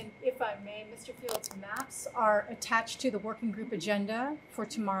 And if I may, Mr. Fields, maps are attached to the working group agenda for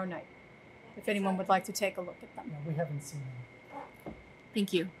tomorrow night, if anyone would like to take a look at them. Yeah, we haven't seen them.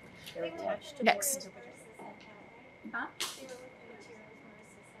 Thank you. They're attached to Next. the working group agenda. Huh?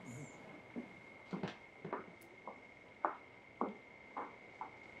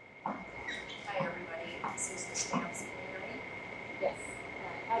 Hi, everybody. This is the stamps. Can you hear me? Yes.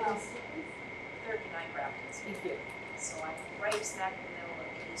 Address, 39 Grafton. Thank you. So I'm right smack in the middle of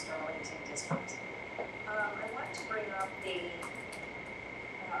the East Arlington district. I want to bring up the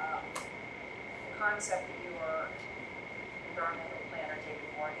concept that your environmental planner, David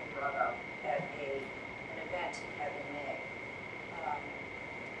Morgan, brought up at an event he had in May.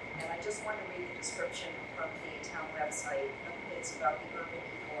 And I just want to read the description from the town website. It's about the urban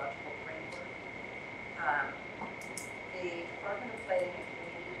ecological framework. The Department of Planning and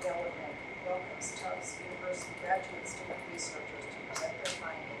Community Development welcomes Tufts University graduate student researchers to present their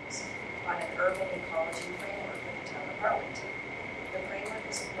findings on an urban ecology framework for the town of Arlington. The framework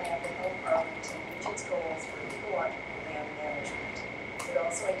is a plan to help Arlington reach its goals for ecological land management. It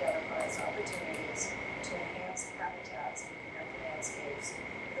also identifies opportunities to enhance habitats and connect landscapes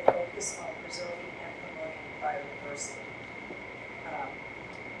with a focus on preserving and promoting biodiversity.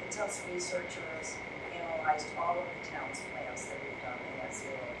 The Tufts researchers analyzed all of the town's plans that we've done, the net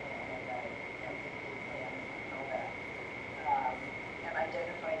zero plan and the MVP plan and all that, and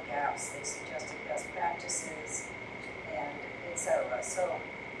identified gaps. They suggested best practices and etc. So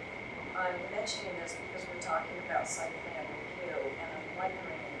I'm mentioning this because we're talking about site plan review, and I'm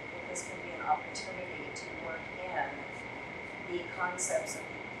wondering if this can be an opportunity to work in the concepts of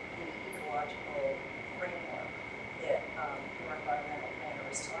the ecological framework that your environmental planner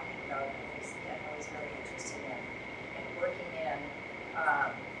is talking about, and I was very interested in, and working in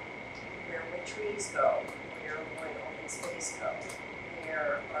where would trees go, where would open space go,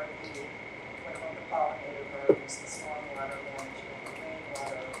 where are the, what about the pollinator gardens, the stormwater management, the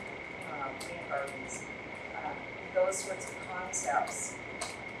rainwater, rain gardens, those sorts of concepts.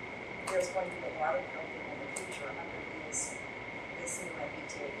 There's going to be a lot of building in the future under this new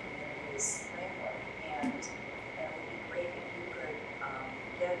MBTA communities framework, and it would be great if you could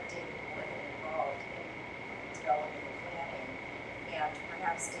get David Morgan involved in developing the planning, and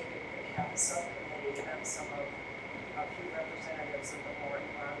perhaps David could have a subcommittee of some of a few representatives of the more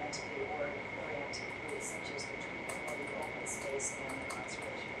environmentally oriented groups, such as the Tree Committee, Open Space, and the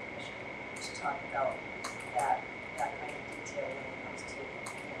Conservation Commission, to talk about that kind of detail when it comes to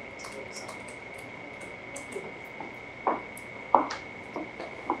MBTA zoning. Thank you.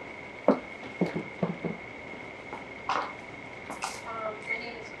 My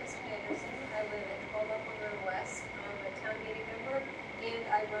name is Kristen Anderson. I live at 12 Upland Road West. I'm a town meeting member, and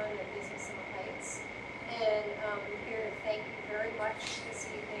I run a business in the Heights. And I'm here to thank you very much this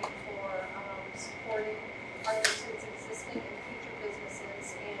evening for supporting Arlington's existing and future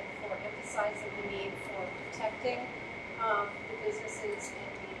businesses, and for emphasizing the need for protecting the businesses in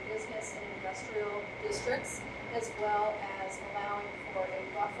the business and industrial districts, as well as allowing for a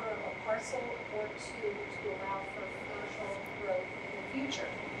buffer, a parcel or two, to allow for commercial growth in the future.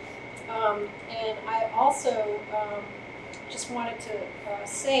 And I also just wanted to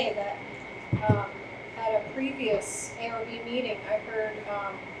say that at a previous ARB meeting, I heard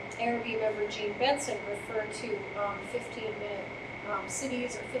ARB member Gene Benson refer to 15-minute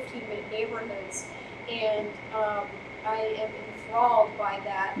cities or 15-minute neighborhoods, and I am enthralled by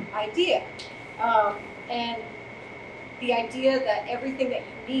that idea. And the idea that everything that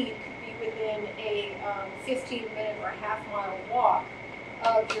you need could be within a 15-minute or half-mile walk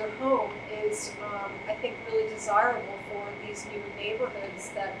of your home is, I think, really desirable for these new neighborhoods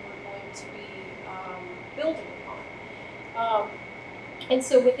that we're going to be building upon. And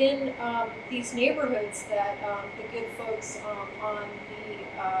so within these neighborhoods that the good folks on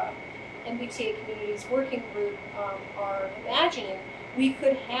the MBTA Communities Working Group are imagining, we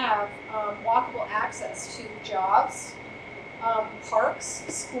could have walkable access to jobs, parks,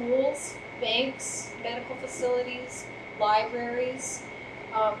 schools, banks, medical facilities, libraries,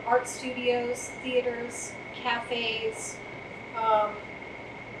 art studios, theaters, cafes,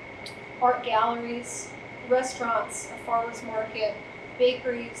 art galleries, restaurants, a farmer's market,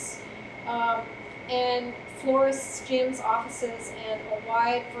 bakeries, and florists, gyms, offices, and a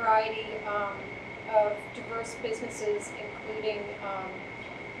wide variety of diverse businesses, including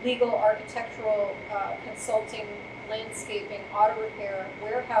legal, architectural, consulting, landscaping, auto repair,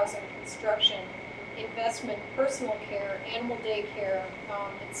 warehousing, construction, investment, personal care, animal daycare,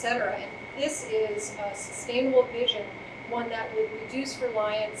 etc. And this is a sustainable vision, one that would reduce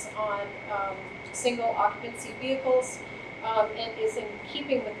reliance on single occupancy vehicles, and is in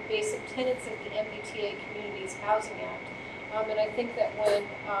keeping with the basic tenets of the MBTA Communities Housing Act. And I think that when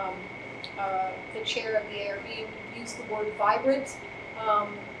the chair of the ARB used the word vibrant,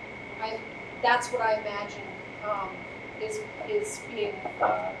 that's what I imagine is being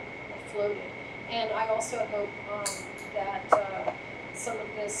floated. And I also hope that some of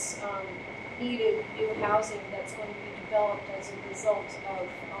this needed new housing that's going to be developed as a result of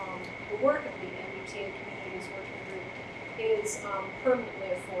the work of the MBTA Communities Working Group is permanently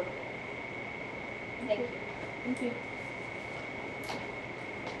affordable. Thank you. Thank you.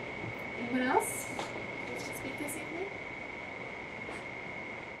 Anyone else wish to speak this evening?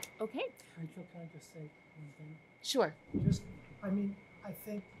 Okay. Rachel, can I just say one thing? Sure. I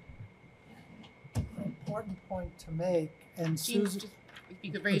think an important point to make, and Jean, Susan, if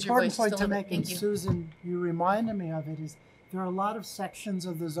you could raise your voice point just a to little make, bit. and Thank you. Susan, you reminded me of it, is there are a lot of sections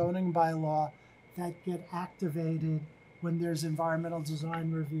of the zoning bylaw that get activated when there's environmental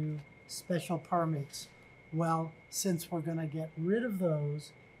design review, special permits. Well, since we're going to get rid of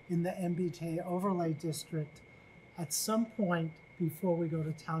those in the MBTA overlay district, at some point before we go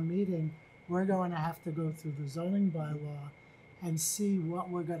to town meeting, we're going to have to go through the zoning bylaw and see what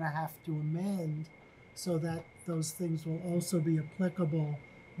we're going to have to amend so that those things will also be applicable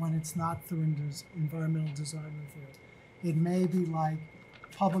when it's not through environmental design review. It may be like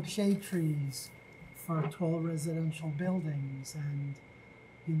public shade trees for tall residential buildings, and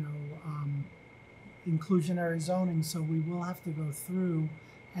inclusionary zoning, so we will have to go through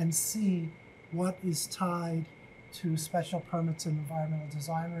and see what is tied to special permits and environmental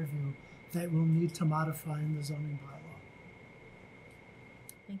design review that we'll need to modify in the zoning bylaw.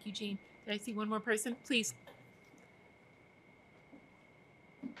 Thank you, Jean. Did I see one more person? Please.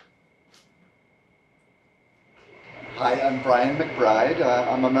 Hi, I'm Brian McBride.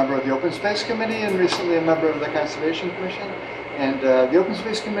 I'm a member of the Open Space Committee and recently a member of the Conservation Commission. And the Open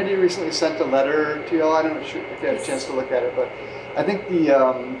Space Committee recently sent a letter to you all. I don't know if you had a chance to look at it, but I think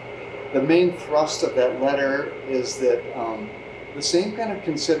the main thrust of that letter is that the same kind of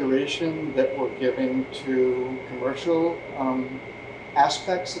consideration that we're giving to commercial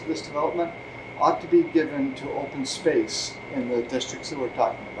aspects of this development ought to be given to open space in the districts that we're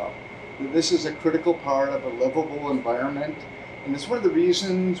talking about. This is a critical part of a livable environment, and it's one of the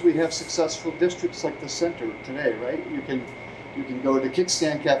reasons we have successful districts like the center today, right? You can go to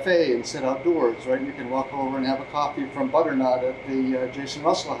Kickstand Cafe and sit outdoors, right? You can walk over and have a coffee from Butternut at the Jason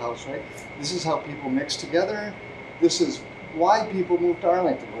Russell House, right? This is how people mix together. This is why people move to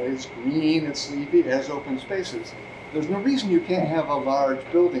Arlington, right? It's green, it's leafy, it has open spaces. There's no reason you can't have a large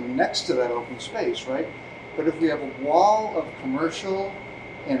building next to that open space, right? But if we have a wall of commercial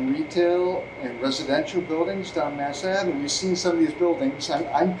and retail and residential buildings down Mass Ave, and we've seen some of these buildings,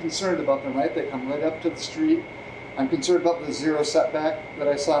 I'm concerned about them, right? They come right up to the street. I'm concerned about the zero setback that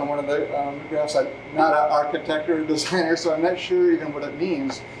I saw in one of the graphs. I'm not an architect or a designer, so I'm not sure even what it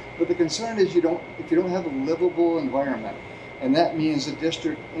means. But the concern is if you don't have a livable environment, and that means a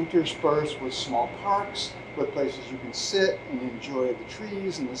district interspersed with small parks, with places you can sit and enjoy the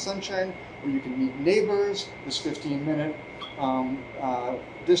trees and the sunshine, where you can meet neighbors, this 15-minute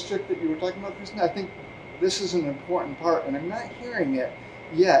district that you were talking about, Kristen. I think this is an important part, and I'm not hearing it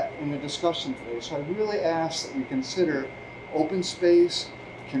yet in the discussion today. So I really ask that we consider open space,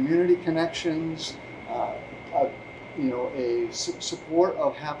 community connections, support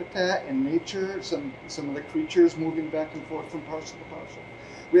of habitat and nature, some of the creatures moving back and forth from parcel to parcel.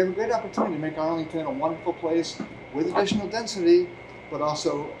 We have a great opportunity to make Arlington a wonderful place with additional density, but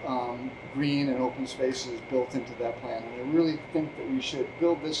also green and open spaces built into that plan. And I really think that we should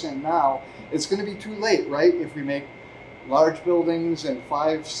build this in now. It's going to be too late, right? If we make large buildings and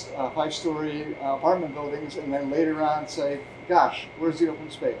five-story apartment buildings, and then later on say, gosh, where's the open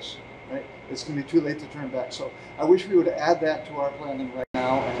space, right? It's going to be too late to turn back. So I wish we would add that to our planning right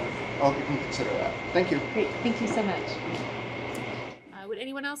now, and I hope you can consider that. Thank you. Great, thank you so much. Would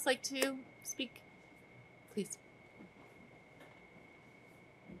anyone else like to speak? Please.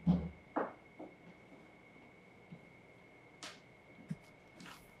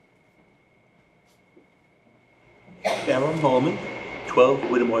 Aaron Holman, 12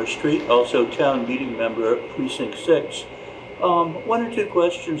 Whittemore Street, also town meeting member, Precinct 6. One or two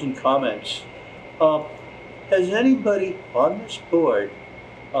questions and comments. Has anybody on this board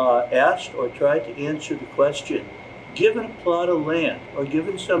asked or tried to answer the question, given a plot of land or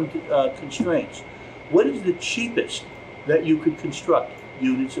given some constraints, what is the cheapest that you could construct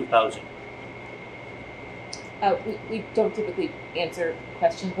units of housing? We don't typically answer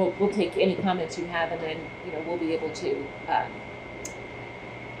questions. We'll take any comments you have, and then we'll be able to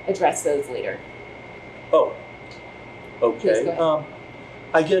address those later. Oh, okay. Please, go ahead.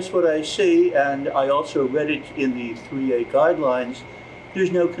 I guess what I see, and I also read it in the 3A guidelines, there's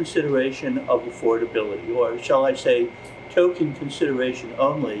no consideration of affordability, or shall I say, token consideration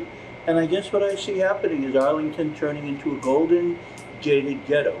only. And I guess what I see happening is Arlington turning into a golden gated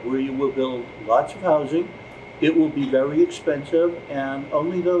ghetto, where you will build lots of housing. It will be very expensive, and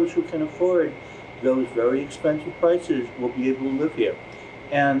only those who can afford those very expensive prices will be able to live here.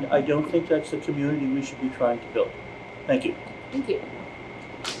 And I don't think that's the community we should be trying to build. Thank you. Thank you.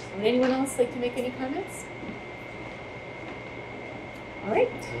 Would anyone else like to make any comments? All right.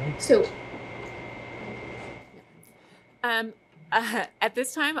 So at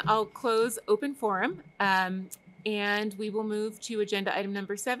this time, I'll close open forum, and we will move to agenda item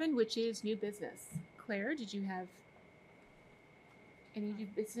number 7, which is new business. Claire, did you have any new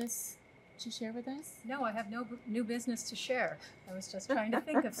business to share with us? No, I have no new business to share. I was just trying to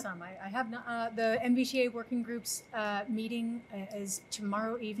think of some. I have not, the MBTA working groups meeting is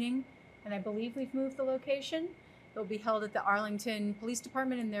tomorrow evening, and I believe we've moved the location. It'll be held at the Arlington Police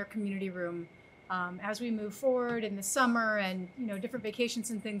Department in their community room. As we move forward in the summer and different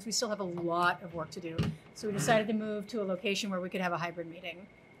vacations and things, we still have a lot of work to do. So we decided to move to a location where we could have a hybrid meeting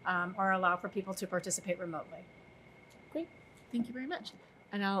or allow for people to participate remotely. Great, thank you very much.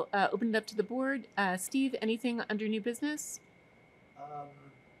 And I'll open it up to the board. Steve, anything under new business?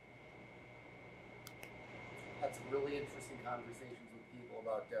 Had some really interesting conversations with people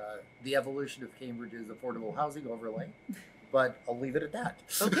about the evolution of Cambridge's affordable housing overlay, but I'll leave it at that.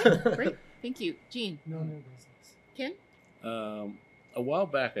 Okay, great. Thank you. Jean? No new business. Ken? A while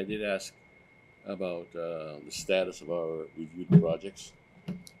back, I did ask about the status of our reviewed projects.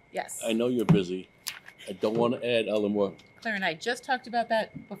 Yes. I know you're busy. I don't want to add other more. Claire and I just talked about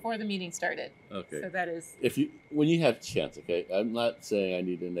that before the meeting started. Okay. So that is. When you have a chance, okay. I'm not saying I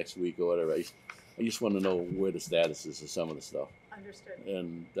need it next week or whatever. I just want to know where the status is of some of the stuff. Understood.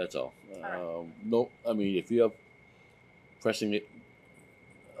 And that's all. All No, I mean, if you have pressing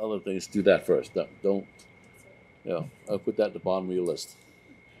other things, do that first. Don't. I'll put that at the bottom of your list.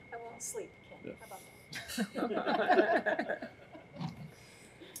 I won't sleep, Ken. Yeah. How about that?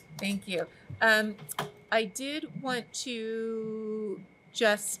 Thank you. I did want to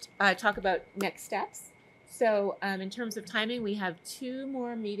just talk about next steps. So in terms of timing, we have 2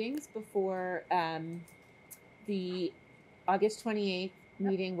 more meetings before the August 28th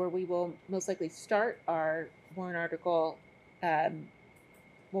meeting, where we will most likely start our warrant article.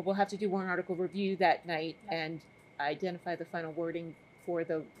 We'll have to do warrant article review that night and identify the final wording for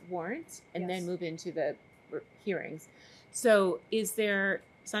the warrant, and then move into the hearings. So is there,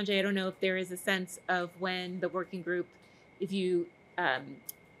 Sanjay, I don't know if there is a sense of when the working group, if you,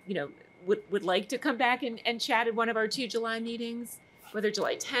 would like to come back and chat at one of our 2 July meetings, whether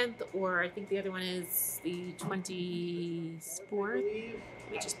July 10th or I think the other one is the 24th. Let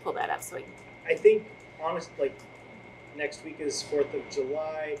me just pull that up so I think, honestly, next week is 4th of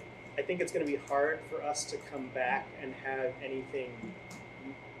July. I think it's going to be hard for us to come back and have anything.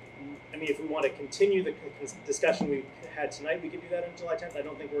 I mean, if we want to continue the discussion we had tonight, we could do that on July 10th. I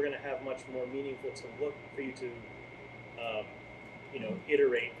don't think we're going to have much more meaningful to look for you to,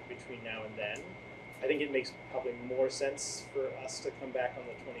 iterate between now and then. I think it makes probably more sense for us to come back on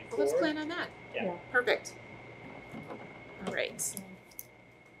the 24th. Well, let's plan on that. Yeah. Perfect. All right.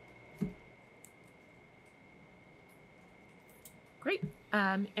 Great.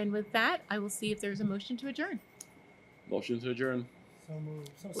 And with that, I will see if there's a motion to adjourn. Motion to adjourn. So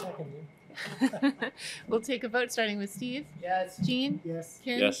moved. So seconded. We'll take a vote, starting with Steve. Yes. Jean? Yes.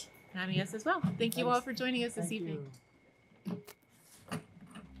 Ken? Yes. And I'm a yes as well. Thank you all for joining us this evening. You.